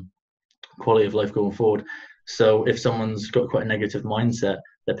quality of life going forward. So if someone's got quite a negative mindset,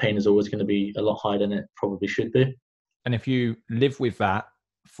 their pain is always going to be a lot higher than it probably should be. And if you live with that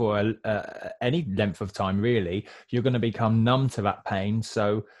for any length of time, really, you're going to become numb to that pain.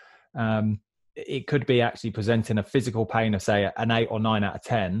 So it could be actually presenting a physical pain of, say, an 8 or 9 out of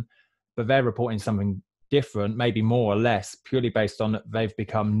 10, but they're reporting something different, maybe more or less, purely based on they've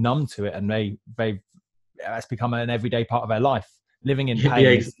become numb to it, and that's become an everyday part of their life. Living in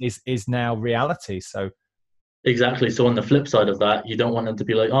pain is now reality. So exactly. So on the flip side of that, you don't want them to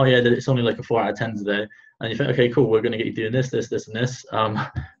be like, oh yeah, it's only like a 4 out of 10 today, and you think, okay, cool, we're going to get you doing this, and this,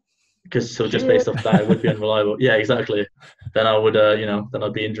 because just based off that, it would be unreliable. Yeah, exactly. Then I would, then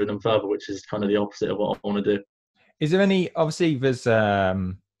I'd be injuring them further, which is kind of the opposite of what I want to do. Is there any? Obviously, there's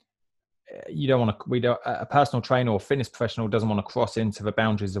you don't want to. A personal trainer or fitness professional doesn't want to cross into the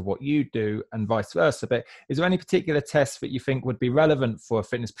boundaries of what you do, and vice versa. But is there any particular tests that you think would be relevant for a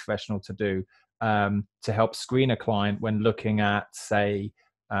fitness professional to do to help screen a client when looking at, say,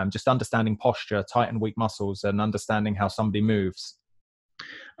 just understanding posture, tight and weak muscles, and understanding how somebody moves?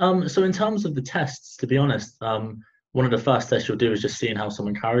 So in terms of the tests, to be honest, one of the first tests you'll do is just seeing how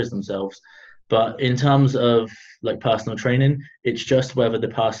someone carries themselves. But in terms of like personal training, it's just whether the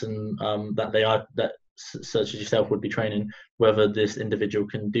person that such as yourself would be training, whether this individual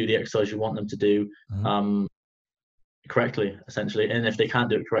can do the exercise you want them to do correctly, essentially. And if they can't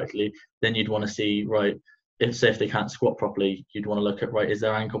do it correctly, then you'd want to see, right, if they can't squat properly, you'd want to look at, right, is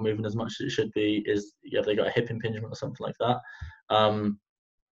their ankle moving as much as it should be? Have they got a hip impingement or something like that?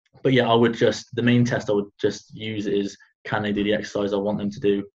 But yeah, the main test I would just use is, can they do the exercise I want them to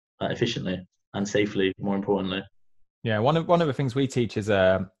do efficiently and safely, more importantly. Yeah, one of the things we teach is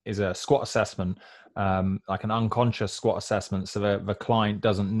a squat assessment, like an unconscious squat assessment, so the client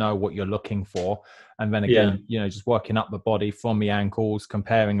doesn't know what you're looking for, and then again, just working up the body from the ankles,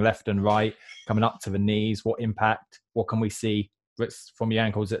 comparing left and right, coming up to the knees, what impact, what can we see that's from the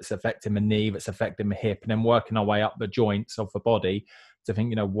ankles that's affecting the knee, that's affecting the hip, and then working our way up the joints of the body to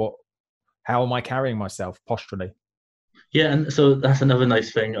think, how am I carrying myself posturally? Yeah, and so that's another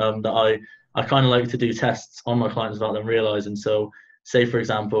nice thing that I kind of like to do tests on my clients without them realizing. So say, for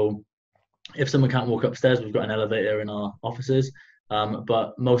example, if someone can't walk upstairs, we've got an elevator in our offices.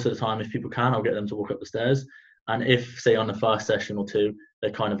 But most of the time, if people can, I'll get them to walk up the stairs. And if, say, on the first session or two,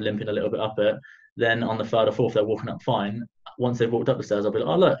 they're kind of limping a little bit up it, then on the third or fourth, they're walking up fine. Once they've walked up the stairs, I'll be like,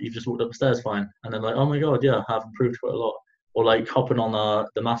 oh, look, you've just walked up the stairs fine. And then like, oh my God, yeah, I've improved quite a lot. Or like hopping on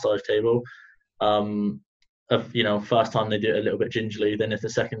the massage table. First time they do it a little bit gingerly, then if the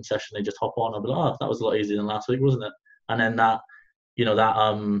second session they just hop on, I'll be like, oh, that was a lot easier than last week, wasn't it? And then that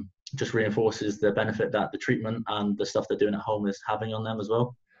just reinforces the benefit that the treatment and the stuff they're doing at home is having on them as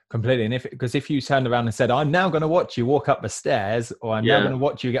well. Completely. And because if you turned around and said, I'm now going to watch you walk up the stairs, or I'm now going to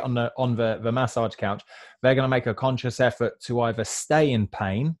watch you get on the massage couch, they're going to make a conscious effort to either stay in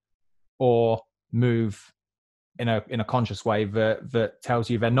pain or move in a conscious way that tells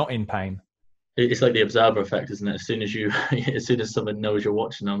you they're not in pain. It's like the observer effect, isn't it? As soon as someone knows you're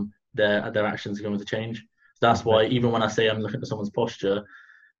watching them, their actions are going to change. That's why even when I say I'm looking at someone's posture,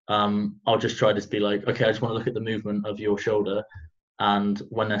 I'll just try to be like, okay, I just want to look at the movement of your shoulder, and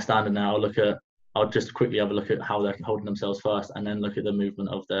when they're standing there, I'll just quickly have a look at how they're holding themselves first, and then look at the movement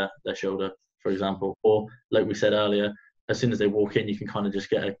of their shoulder, for example. Or like we said earlier, as soon as they walk in, you can kind of just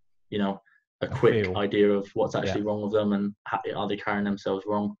get a quick idea of what's actually wrong with them, and are they carrying themselves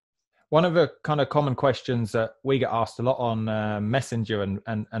wrong. One of the kind of common questions that we get asked a lot on Messenger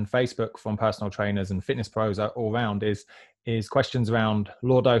and Facebook from personal trainers and fitness pros all around is questions around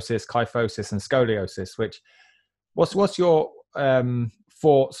lordosis, kyphosis, and scoliosis. What's your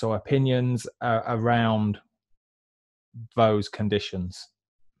thoughts or opinions around those conditions?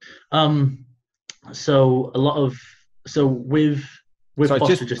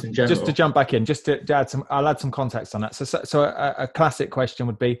 Just in general. Just to jump back in, I'll add some context on that. So a classic question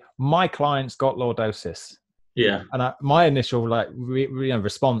would be, my client's got lordosis. Yeah. And my initial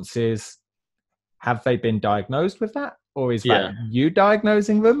response is, have they been diagnosed with that? Or is that you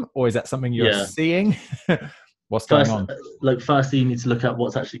diagnosing them? Or is that something you're seeing? What's going on? Firstly, you need to look at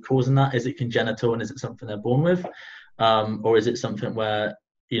what's actually causing that. Is it congenital, and is it something they're born with? Or is it something where,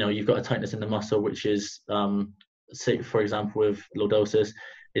 you've got a tightness in the muscle, which is, say, for example, with lordosis,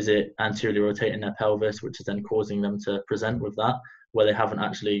 is it anteriorly rotating their pelvis, which is then causing them to present with that, where they haven't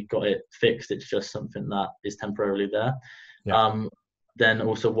actually got it fixed? It's just something that is temporarily there. Yeah. Then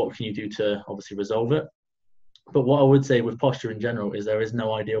also, what can you do to obviously resolve it? But what I would say with posture in general is there is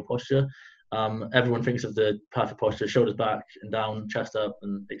no ideal posture. Everyone thinks of the perfect posture: shoulders back and down, chest up,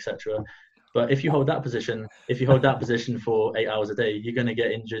 and etc. But if you hold that position for 8 hours a day, you're going to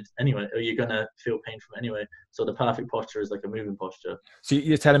get injured anyway, or you're going to feel pain from it anyway. So the perfect posture is like a moving posture. So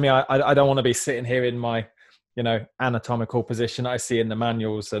you're telling me I don't want to be sitting here in my, anatomical position I see in the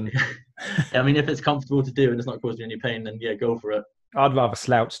manuals. And I mean, if it's comfortable to do and it's not causing you any pain, then go for it. I'd rather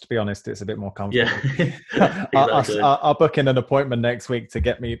slouch, to be honest. It's a bit more comfortable. Yeah. Exactly. I'll book in an appointment next week to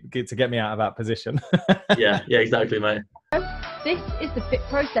get me out of that position. Yeah, exactly, mate. This is the Fit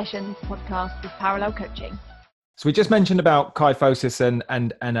Pro Sessions podcast with Parallel Coaching. So we just mentioned about kyphosis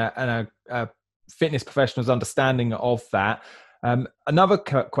and a fitness professional's understanding of that. Another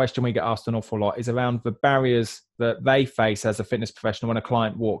question we get asked an awful lot is around the barriers that they face as a fitness professional when a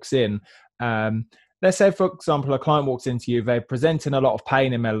client walks in. Let's say, for example, a client walks into you, they're presenting a lot of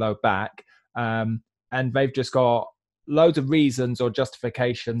pain in their low back, and they've just got loads of reasons or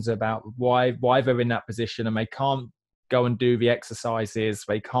justifications about why they're in that position, and they can't go and do the exercises.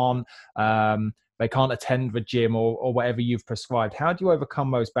 They can't attend the gym or whatever you've prescribed. How do you overcome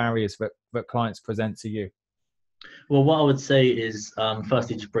those barriers that clients present to you? Well, what I would say is,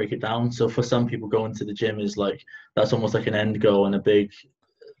 firstly, just break it down. So for some people, going to the gym is that's almost like an end goal and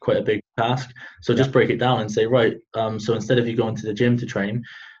quite a big task. So just break it down and say, right, so instead of you going to the gym to train,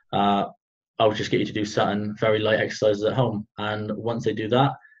 I'll just get you to do certain very light exercises at home. And once they do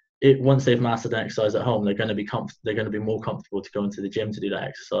that, once they've mastered an exercise at home, they're going to be more comfortable to go into the gym to do that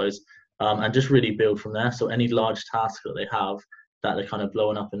exercise, and just really build from there. So any large task that they have that they're kind of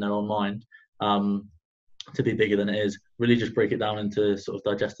blowing up in their own mind, to be bigger than it is. Really just break it down into sort of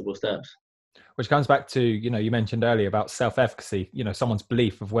digestible steps. Which comes back to, you mentioned earlier about self-efficacy, someone's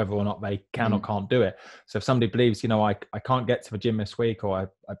belief of whether or not they can or can't do it. So if somebody believes, I can't get to the gym this week, or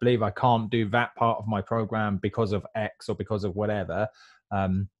I believe I can't do that part of my program because of X or because of whatever,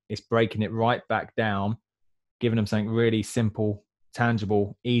 it's breaking it right back down, giving them something really simple,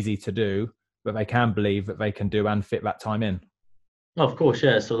 tangible, easy to do, that they can believe that they can do and fit that time in. Oh, of course,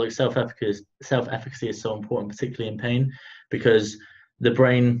 yeah. So like self-efficacy is so important, particularly in pain, because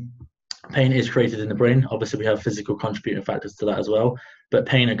pain is created in the brain. Obviously, we have physical contributing factors to that as well. But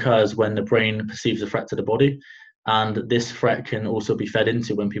pain occurs when the brain perceives a threat to the body. And this threat can also be fed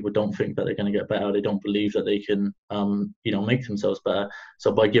into when people don't think that they're going to get better. They don't believe that they can, make themselves better.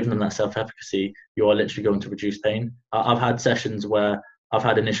 So by giving them that self-efficacy, you are literally going to reduce pain. I've had sessions where I've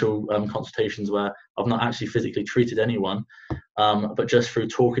had initial consultations where I've not actually physically treated anyone, but just through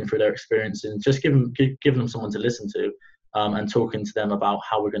talking through their experience and just giving them someone to listen to, and talking to them about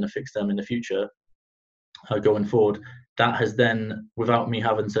how we're going to fix them in the future going forward. That has then, without me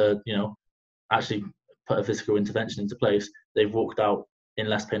having to, actually put a physical intervention into place, they've walked out in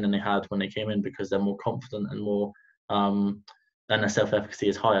less pain than they had when they came in, because they're more confident and more, and their self-efficacy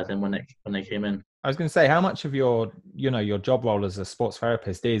is higher than when they came in. I was going to say, how much of your job role as a sports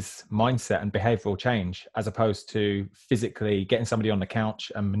therapist is mindset and behavioral change, as opposed to physically getting somebody on the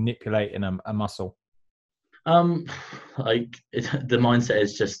couch and manipulating a muscle? The mindset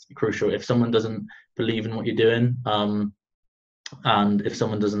is just crucial. If someone doesn't believe in what you're doing, and if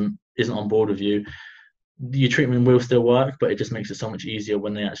someone isn't on board with you, your treatment will still work, but it just makes it so much easier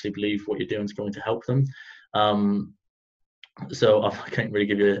when they actually believe what you're doing is going to help them. So I can't really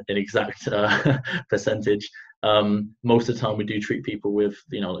give you an exact percentage. Most of the time we do treat people with,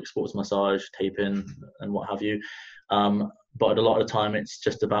 like sports massage, taping and what have you. But a lot of the time it's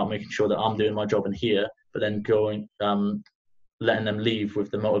just about making sure that I'm doing my job in here, but then letting them leave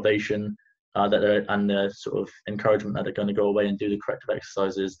with the motivation and the sort of encouragement that they're going to go away and do the corrective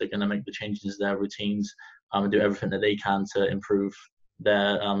exercises. They're going to make the changes to their routines, and do everything that they can to improve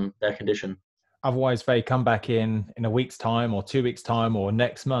their condition. Otherwise, they come back in a week's time or 2 weeks' time or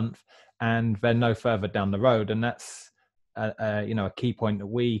next month, and they're no further down the road. And that's a key point that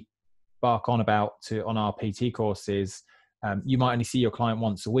we bark on about on our PT courses. You might only see your client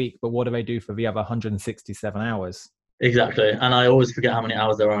once a week, but what do they do for the other 167 hours? Exactly. And I always forget how many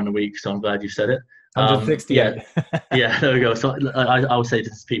hours there are in a week, so I'm glad you said it. 168. Yeah, there we go. So I would say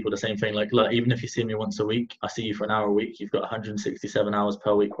to people the same thing. Like, look, even if you see me once a week, I see you for an hour a week, you've got 167 hours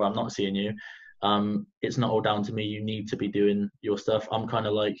per week where I'm not seeing you. It's not all down to me. You need to be doing your stuff. I'm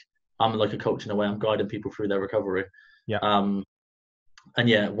like a coach in a way. I'm guiding people through their recovery. Yeah. And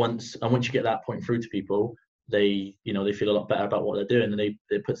yeah, once you get that point through to people, they feel a lot better about what they're doing, and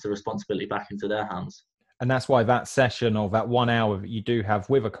it puts the responsibility back into their hands. And that's why that session or that 1 hour that you do have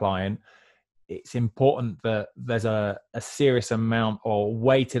with a client, it's important that there's a serious amount or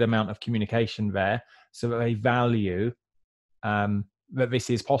weighted amount of communication there, so that they value that this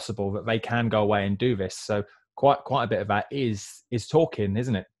is possible, that they can go away and do this. So quite a bit of that is talking,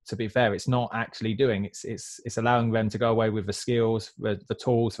 isn't it? To be fair, it's not actually doing. It's allowing them to go away with the skills, the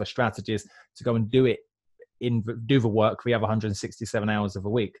tools, the strategies to go and do the work we have 167 hours of a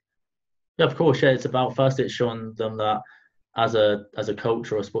week. Yeah, of course. Yeah, it's showing them that as a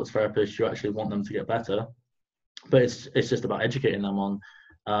coach or a sports therapist, you actually want them to get better, but it's just about educating them on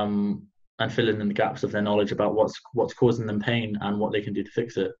and filling in the gaps of their knowledge about what's causing them pain and what they can do to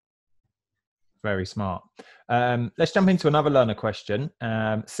fix it. Very smart. Let's jump into another learner question.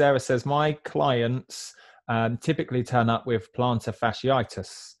 Sarah says, my clients typically turn up with plantar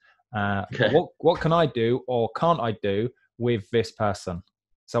fasciitis. Okay. What can I do or can't I do with this person?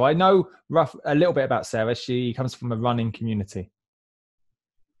 So I know a little bit about Sarah. She comes from a running community.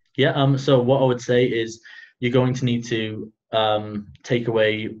 Yeah. So what I would say is you're going to need to take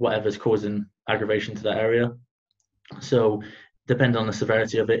away whatever's causing aggravation to that area. So depending on the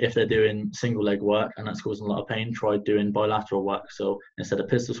severity of it, if they're doing single leg work and that's causing a lot of pain, try doing bilateral work. So instead of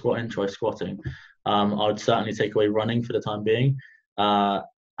pistol squatting, try squatting. I would certainly take away running for the time being.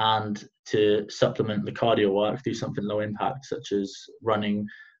 And to supplement the cardio work, do something low impact, such as running,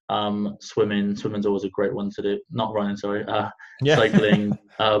 swimming. Swimming's always a great one to do. Not running, sorry. Cycling.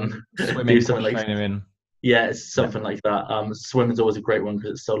 Swimming, do something like it's something like that. Swimming's always a great one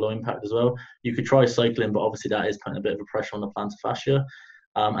because it's so low impact as well. You could try cycling, but obviously that is putting a bit of a pressure on the plantar fascia.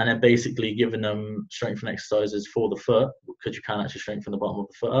 And then basically giving them strengthening exercises for the foot, because you can actually strengthen the bottom of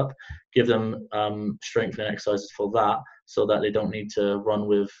the foot up. Give them strengthening exercises for that, so that they don't need to run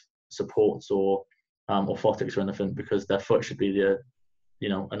with supports or orthotics or anything, because their foot should be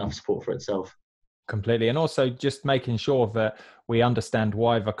enough support for itself. Completely. And also just making sure that we understand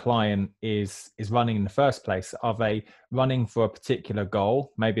why the client is running in the first place. Are they running for a particular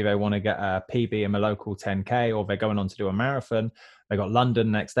goal? Maybe they want to get a PB in a local 10K, or they're going on to do a marathon. They got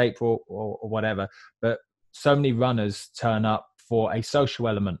London next April or whatever. But so many runners turn up for a social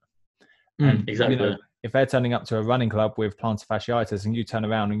element. And exactly. you know, if they're turning up to a running club with plantar fasciitis and you turn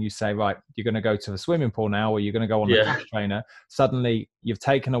around and you say, right, you're going to go to the swimming pool now, or you're going to go on a cross trainer, suddenly you've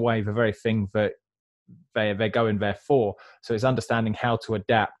taken away the very thing that they're going there for. So it's understanding how to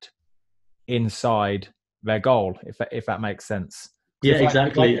adapt inside their goal, if that makes sense. Yeah,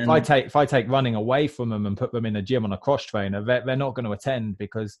 exactly. If I take running away from them and put them in a gym on a cross trainer, they're not going to attend,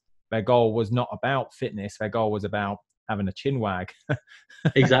 because their goal was not about fitness. Their goal was about having a chin wag.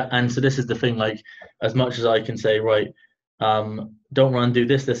 Exactly. And so this is the thing, like, as much as I can say, right, don't run, do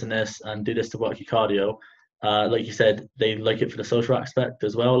this, this, and this, and do this to work your cardio. Like you said, they like it for the social aspect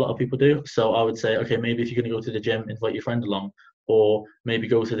as well. A lot of people do. So I would say, okay, maybe if you're going to go to the gym, invite your friend along, or maybe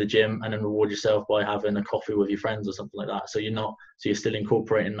go to the gym and then reward yourself by having a coffee with your friends or something like that. So you're still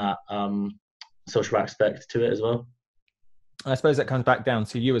incorporating that social aspect to it as well. I suppose that comes back down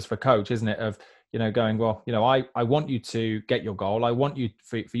to you as the coach, isn't it? Of, you know, going, well, you know, I want you to get your goal. I want you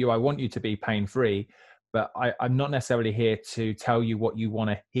I want you to be pain-free, but I'm not necessarily here to tell you what you want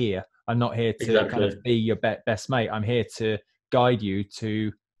to hear. I'm not here to kind of be your best mate. I'm here to guide you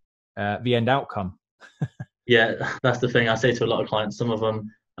to the end outcome. Yeah, that's the thing. I say to a lot of clients, some of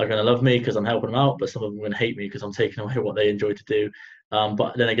them are going to love me because I'm helping them out, but some of them are going to hate me because I'm taking away what they enjoy to do.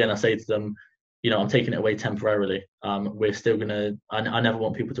 But then again, I say to them, you know, I'm taking it away temporarily. We're still going to, I never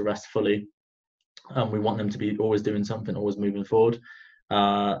want people to rest fully. We want them to be always doing something, always moving forward.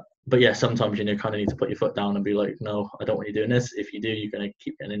 But yeah, sometimes, you know, kind of need to put your foot down and be like, no, I don't want you doing this. If you do, you're going to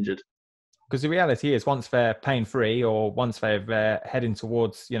keep getting injured. Because the reality is, once they're pain-free, or once they're heading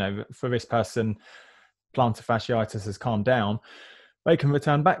towards, you know, for this person, plantar fasciitis has calmed down, they can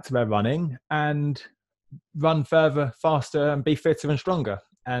return back to their running and run further, faster, and be fitter and stronger.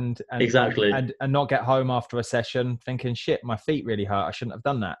 And exactly. And not get home after a session thinking, shit, my feet really hurt, I shouldn't have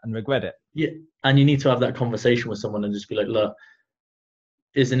done that, and regret it. Yeah. And you need to have that conversation with someone and just be like, look,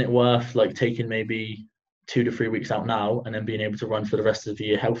 isn't it worth like taking maybe 2 to 3 weeks out now and then being able to run for the rest of the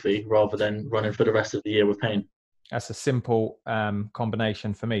year healthy, rather than running for the rest of the year with pain? That's a simple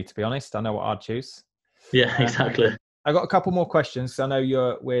combination for me, to be honest. I know what I'd choose. Yeah, exactly. I got a couple more questions. I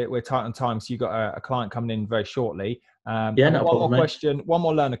know we're tight on time, so you got a client coming in very shortly. Yeah, no problem, one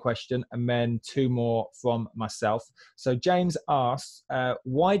more learner question, and then 2 more from myself. So James asks,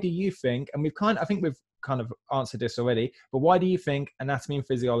 why do you think, and I think we've kind of answered this already, but why do you think anatomy and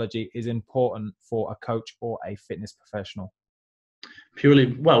physiology is important for a coach or a fitness professional?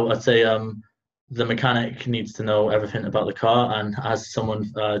 Purely, well, I'd say the mechanic needs to know everything about the car, and as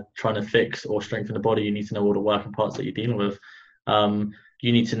someone trying to fix or strengthen the body, you need to know all the working parts that you're dealing with.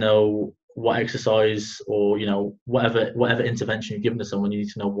 You need to know what exercise, or, you know, whatever intervention you're giving to someone, you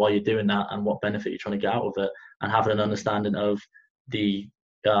need to know why you're doing that and what benefit you're trying to get out of it, and having an understanding of the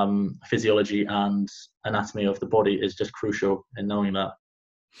physiology and anatomy of the body is just crucial in knowing that.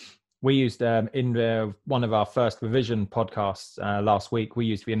 We used in one of our first revision podcasts last week, we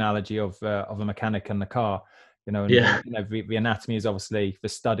used the analogy of a mechanic and the car. You know, and, yeah. You know, the anatomy is obviously the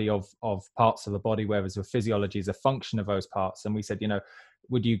study of parts of the body, whereas the physiology is a function of those parts. And we said, you know,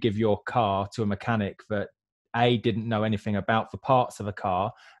 would you give your car to a mechanic that didn't know anything about the parts of a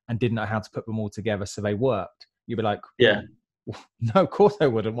car and didn't know how to put them all together so they worked? You'd be like, yeah, no, of course I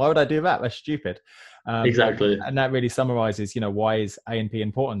wouldn't. Why would I do that? That's stupid. Exactly. And that really summarizes, you know, why is A&P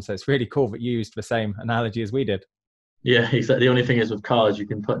important. So it's really cool that you used the same analogy as we did. Yeah, exactly. The only thing is with cars, you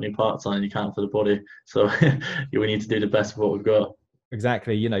can put new parts on and you can't for the body. So we need to do the best of what we've got.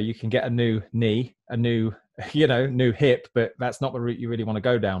 Exactly. You know, you can get a new knee, a new hip, but that's not the route you really want to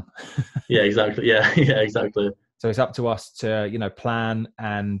go down. Yeah, exactly. Yeah, exactly. So it's up to us to, you know, plan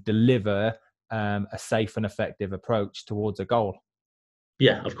and deliver a safe and effective approach towards a goal.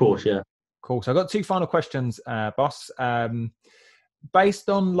 Yeah, of course. Yeah. Cool. So I've got 2 final questions, boss. Based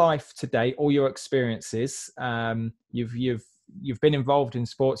on life today, all your experiences, you've been involved in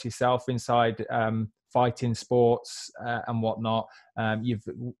sports yourself, inside fighting sports and whatnot. You've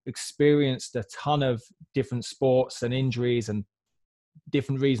experienced a ton of different sports and injuries and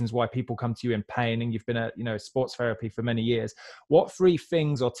different reasons why people come to you in pain, and you've been a sports therapy for many years. What 3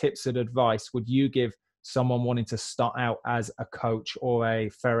 things or tips and advice would you give someone wanting to start out as a coach or a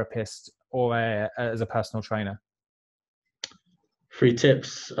therapist or as a personal trainer? 3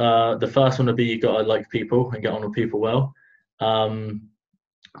 tips. The first one would be, you got to like people and get on with people well.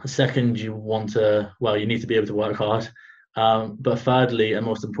 Second, you need to be able to work hard. But thirdly, and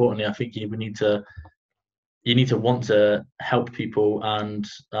most importantly, I think you need to want to help people and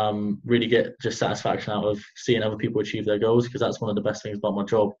really get just satisfaction out of seeing other people achieve their goals, because that's one of the best things about my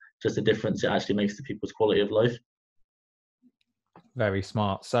job, just the difference it actually makes to people's quality of life. Very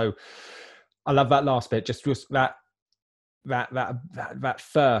smart. So I love that last bit, just that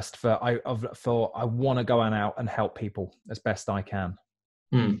first for I want to go out and help people as best I can.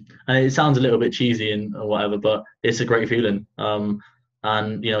 And it sounds a little bit cheesy and or whatever, but it's a great feeling.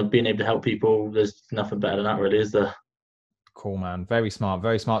 And being able to help people, there's nothing better than that, really, is there? Cool, man. Very smart,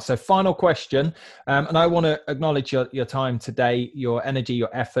 very smart. So final question, and I want to acknowledge your time today, your energy, your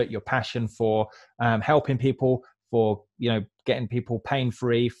effort, your passion for helping people, for getting people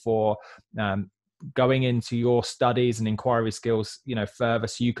pain-free, for going into your studies and inquiry skills further,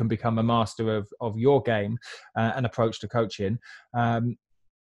 so you can become a master of your game and approach to coaching.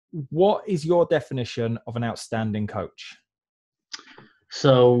 What is your definition of an outstanding coach?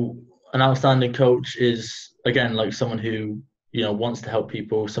 So an outstanding coach is, again, like someone who wants to help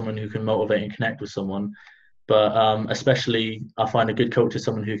people, someone who can motivate and connect with someone. But especially, I find a good coach is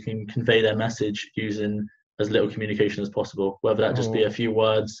someone who can convey their message using as little communication as possible, whether that just be a few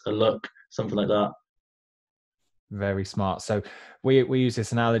words, a look, something like that. Very smart. So we use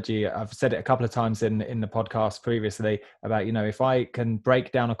this analogy. I've said it a couple of times in the podcast previously about, if I can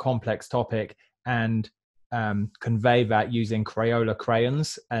break down a complex topic and convey that using Crayola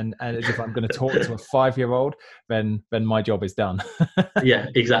crayons and as if I'm going to talk to a 5-year-old, then my job is done. Yeah,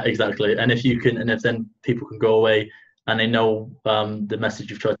 exactly. And if then people can go away and they know the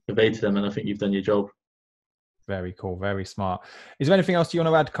message you've tried to convey to them, and I think you've done your job. Very cool. Very smart. Is there anything else you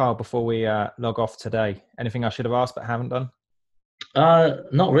want to add, Kyle, before we log off today? Anything I should have asked but haven't done?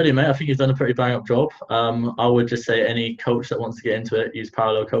 Not really, mate. I think you've done a pretty bang up job. I would just say any coach that wants to get into it, use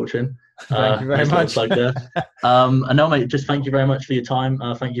Parallel Coaching. Thank you very much. I know, mate, just thank you very much for your time.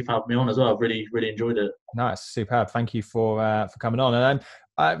 Thank you for having me on as well. I've really, really enjoyed it. Nice. Superb. Thank you for coming on.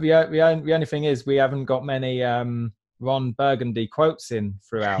 And the only thing is we haven't got many Ron Burgundy quotes in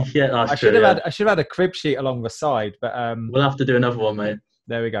throughout. Yeah, I should have had a crib sheet along the side, but we'll have to do another one, mate.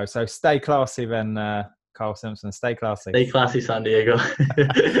 There we go. So stay classy then, Kyle Simpson. Stay classy. Stay classy, San Diego.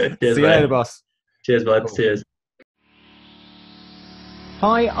 Cheers, see you later, boss. Cheers, bud. Cool. Cheers.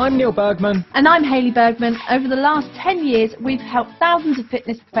 Hi, I'm Neil Bergman. And I'm Hayley Bergman. Over the last 10 years, we've helped thousands of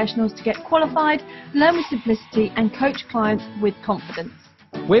fitness professionals to get qualified, learn with simplicity, and coach clients with confidence.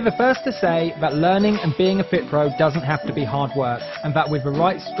 We're the first to say that learning and being a fit pro doesn't have to be hard work, and that with the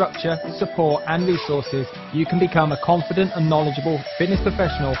right structure, support and resources, you can become a confident and knowledgeable fitness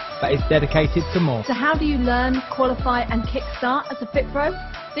professional that is dedicated to more. So how do you learn, qualify and kickstart as a fit pro?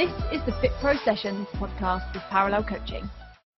 This is the Fit Pro Sessions podcast with Parallel Coaching.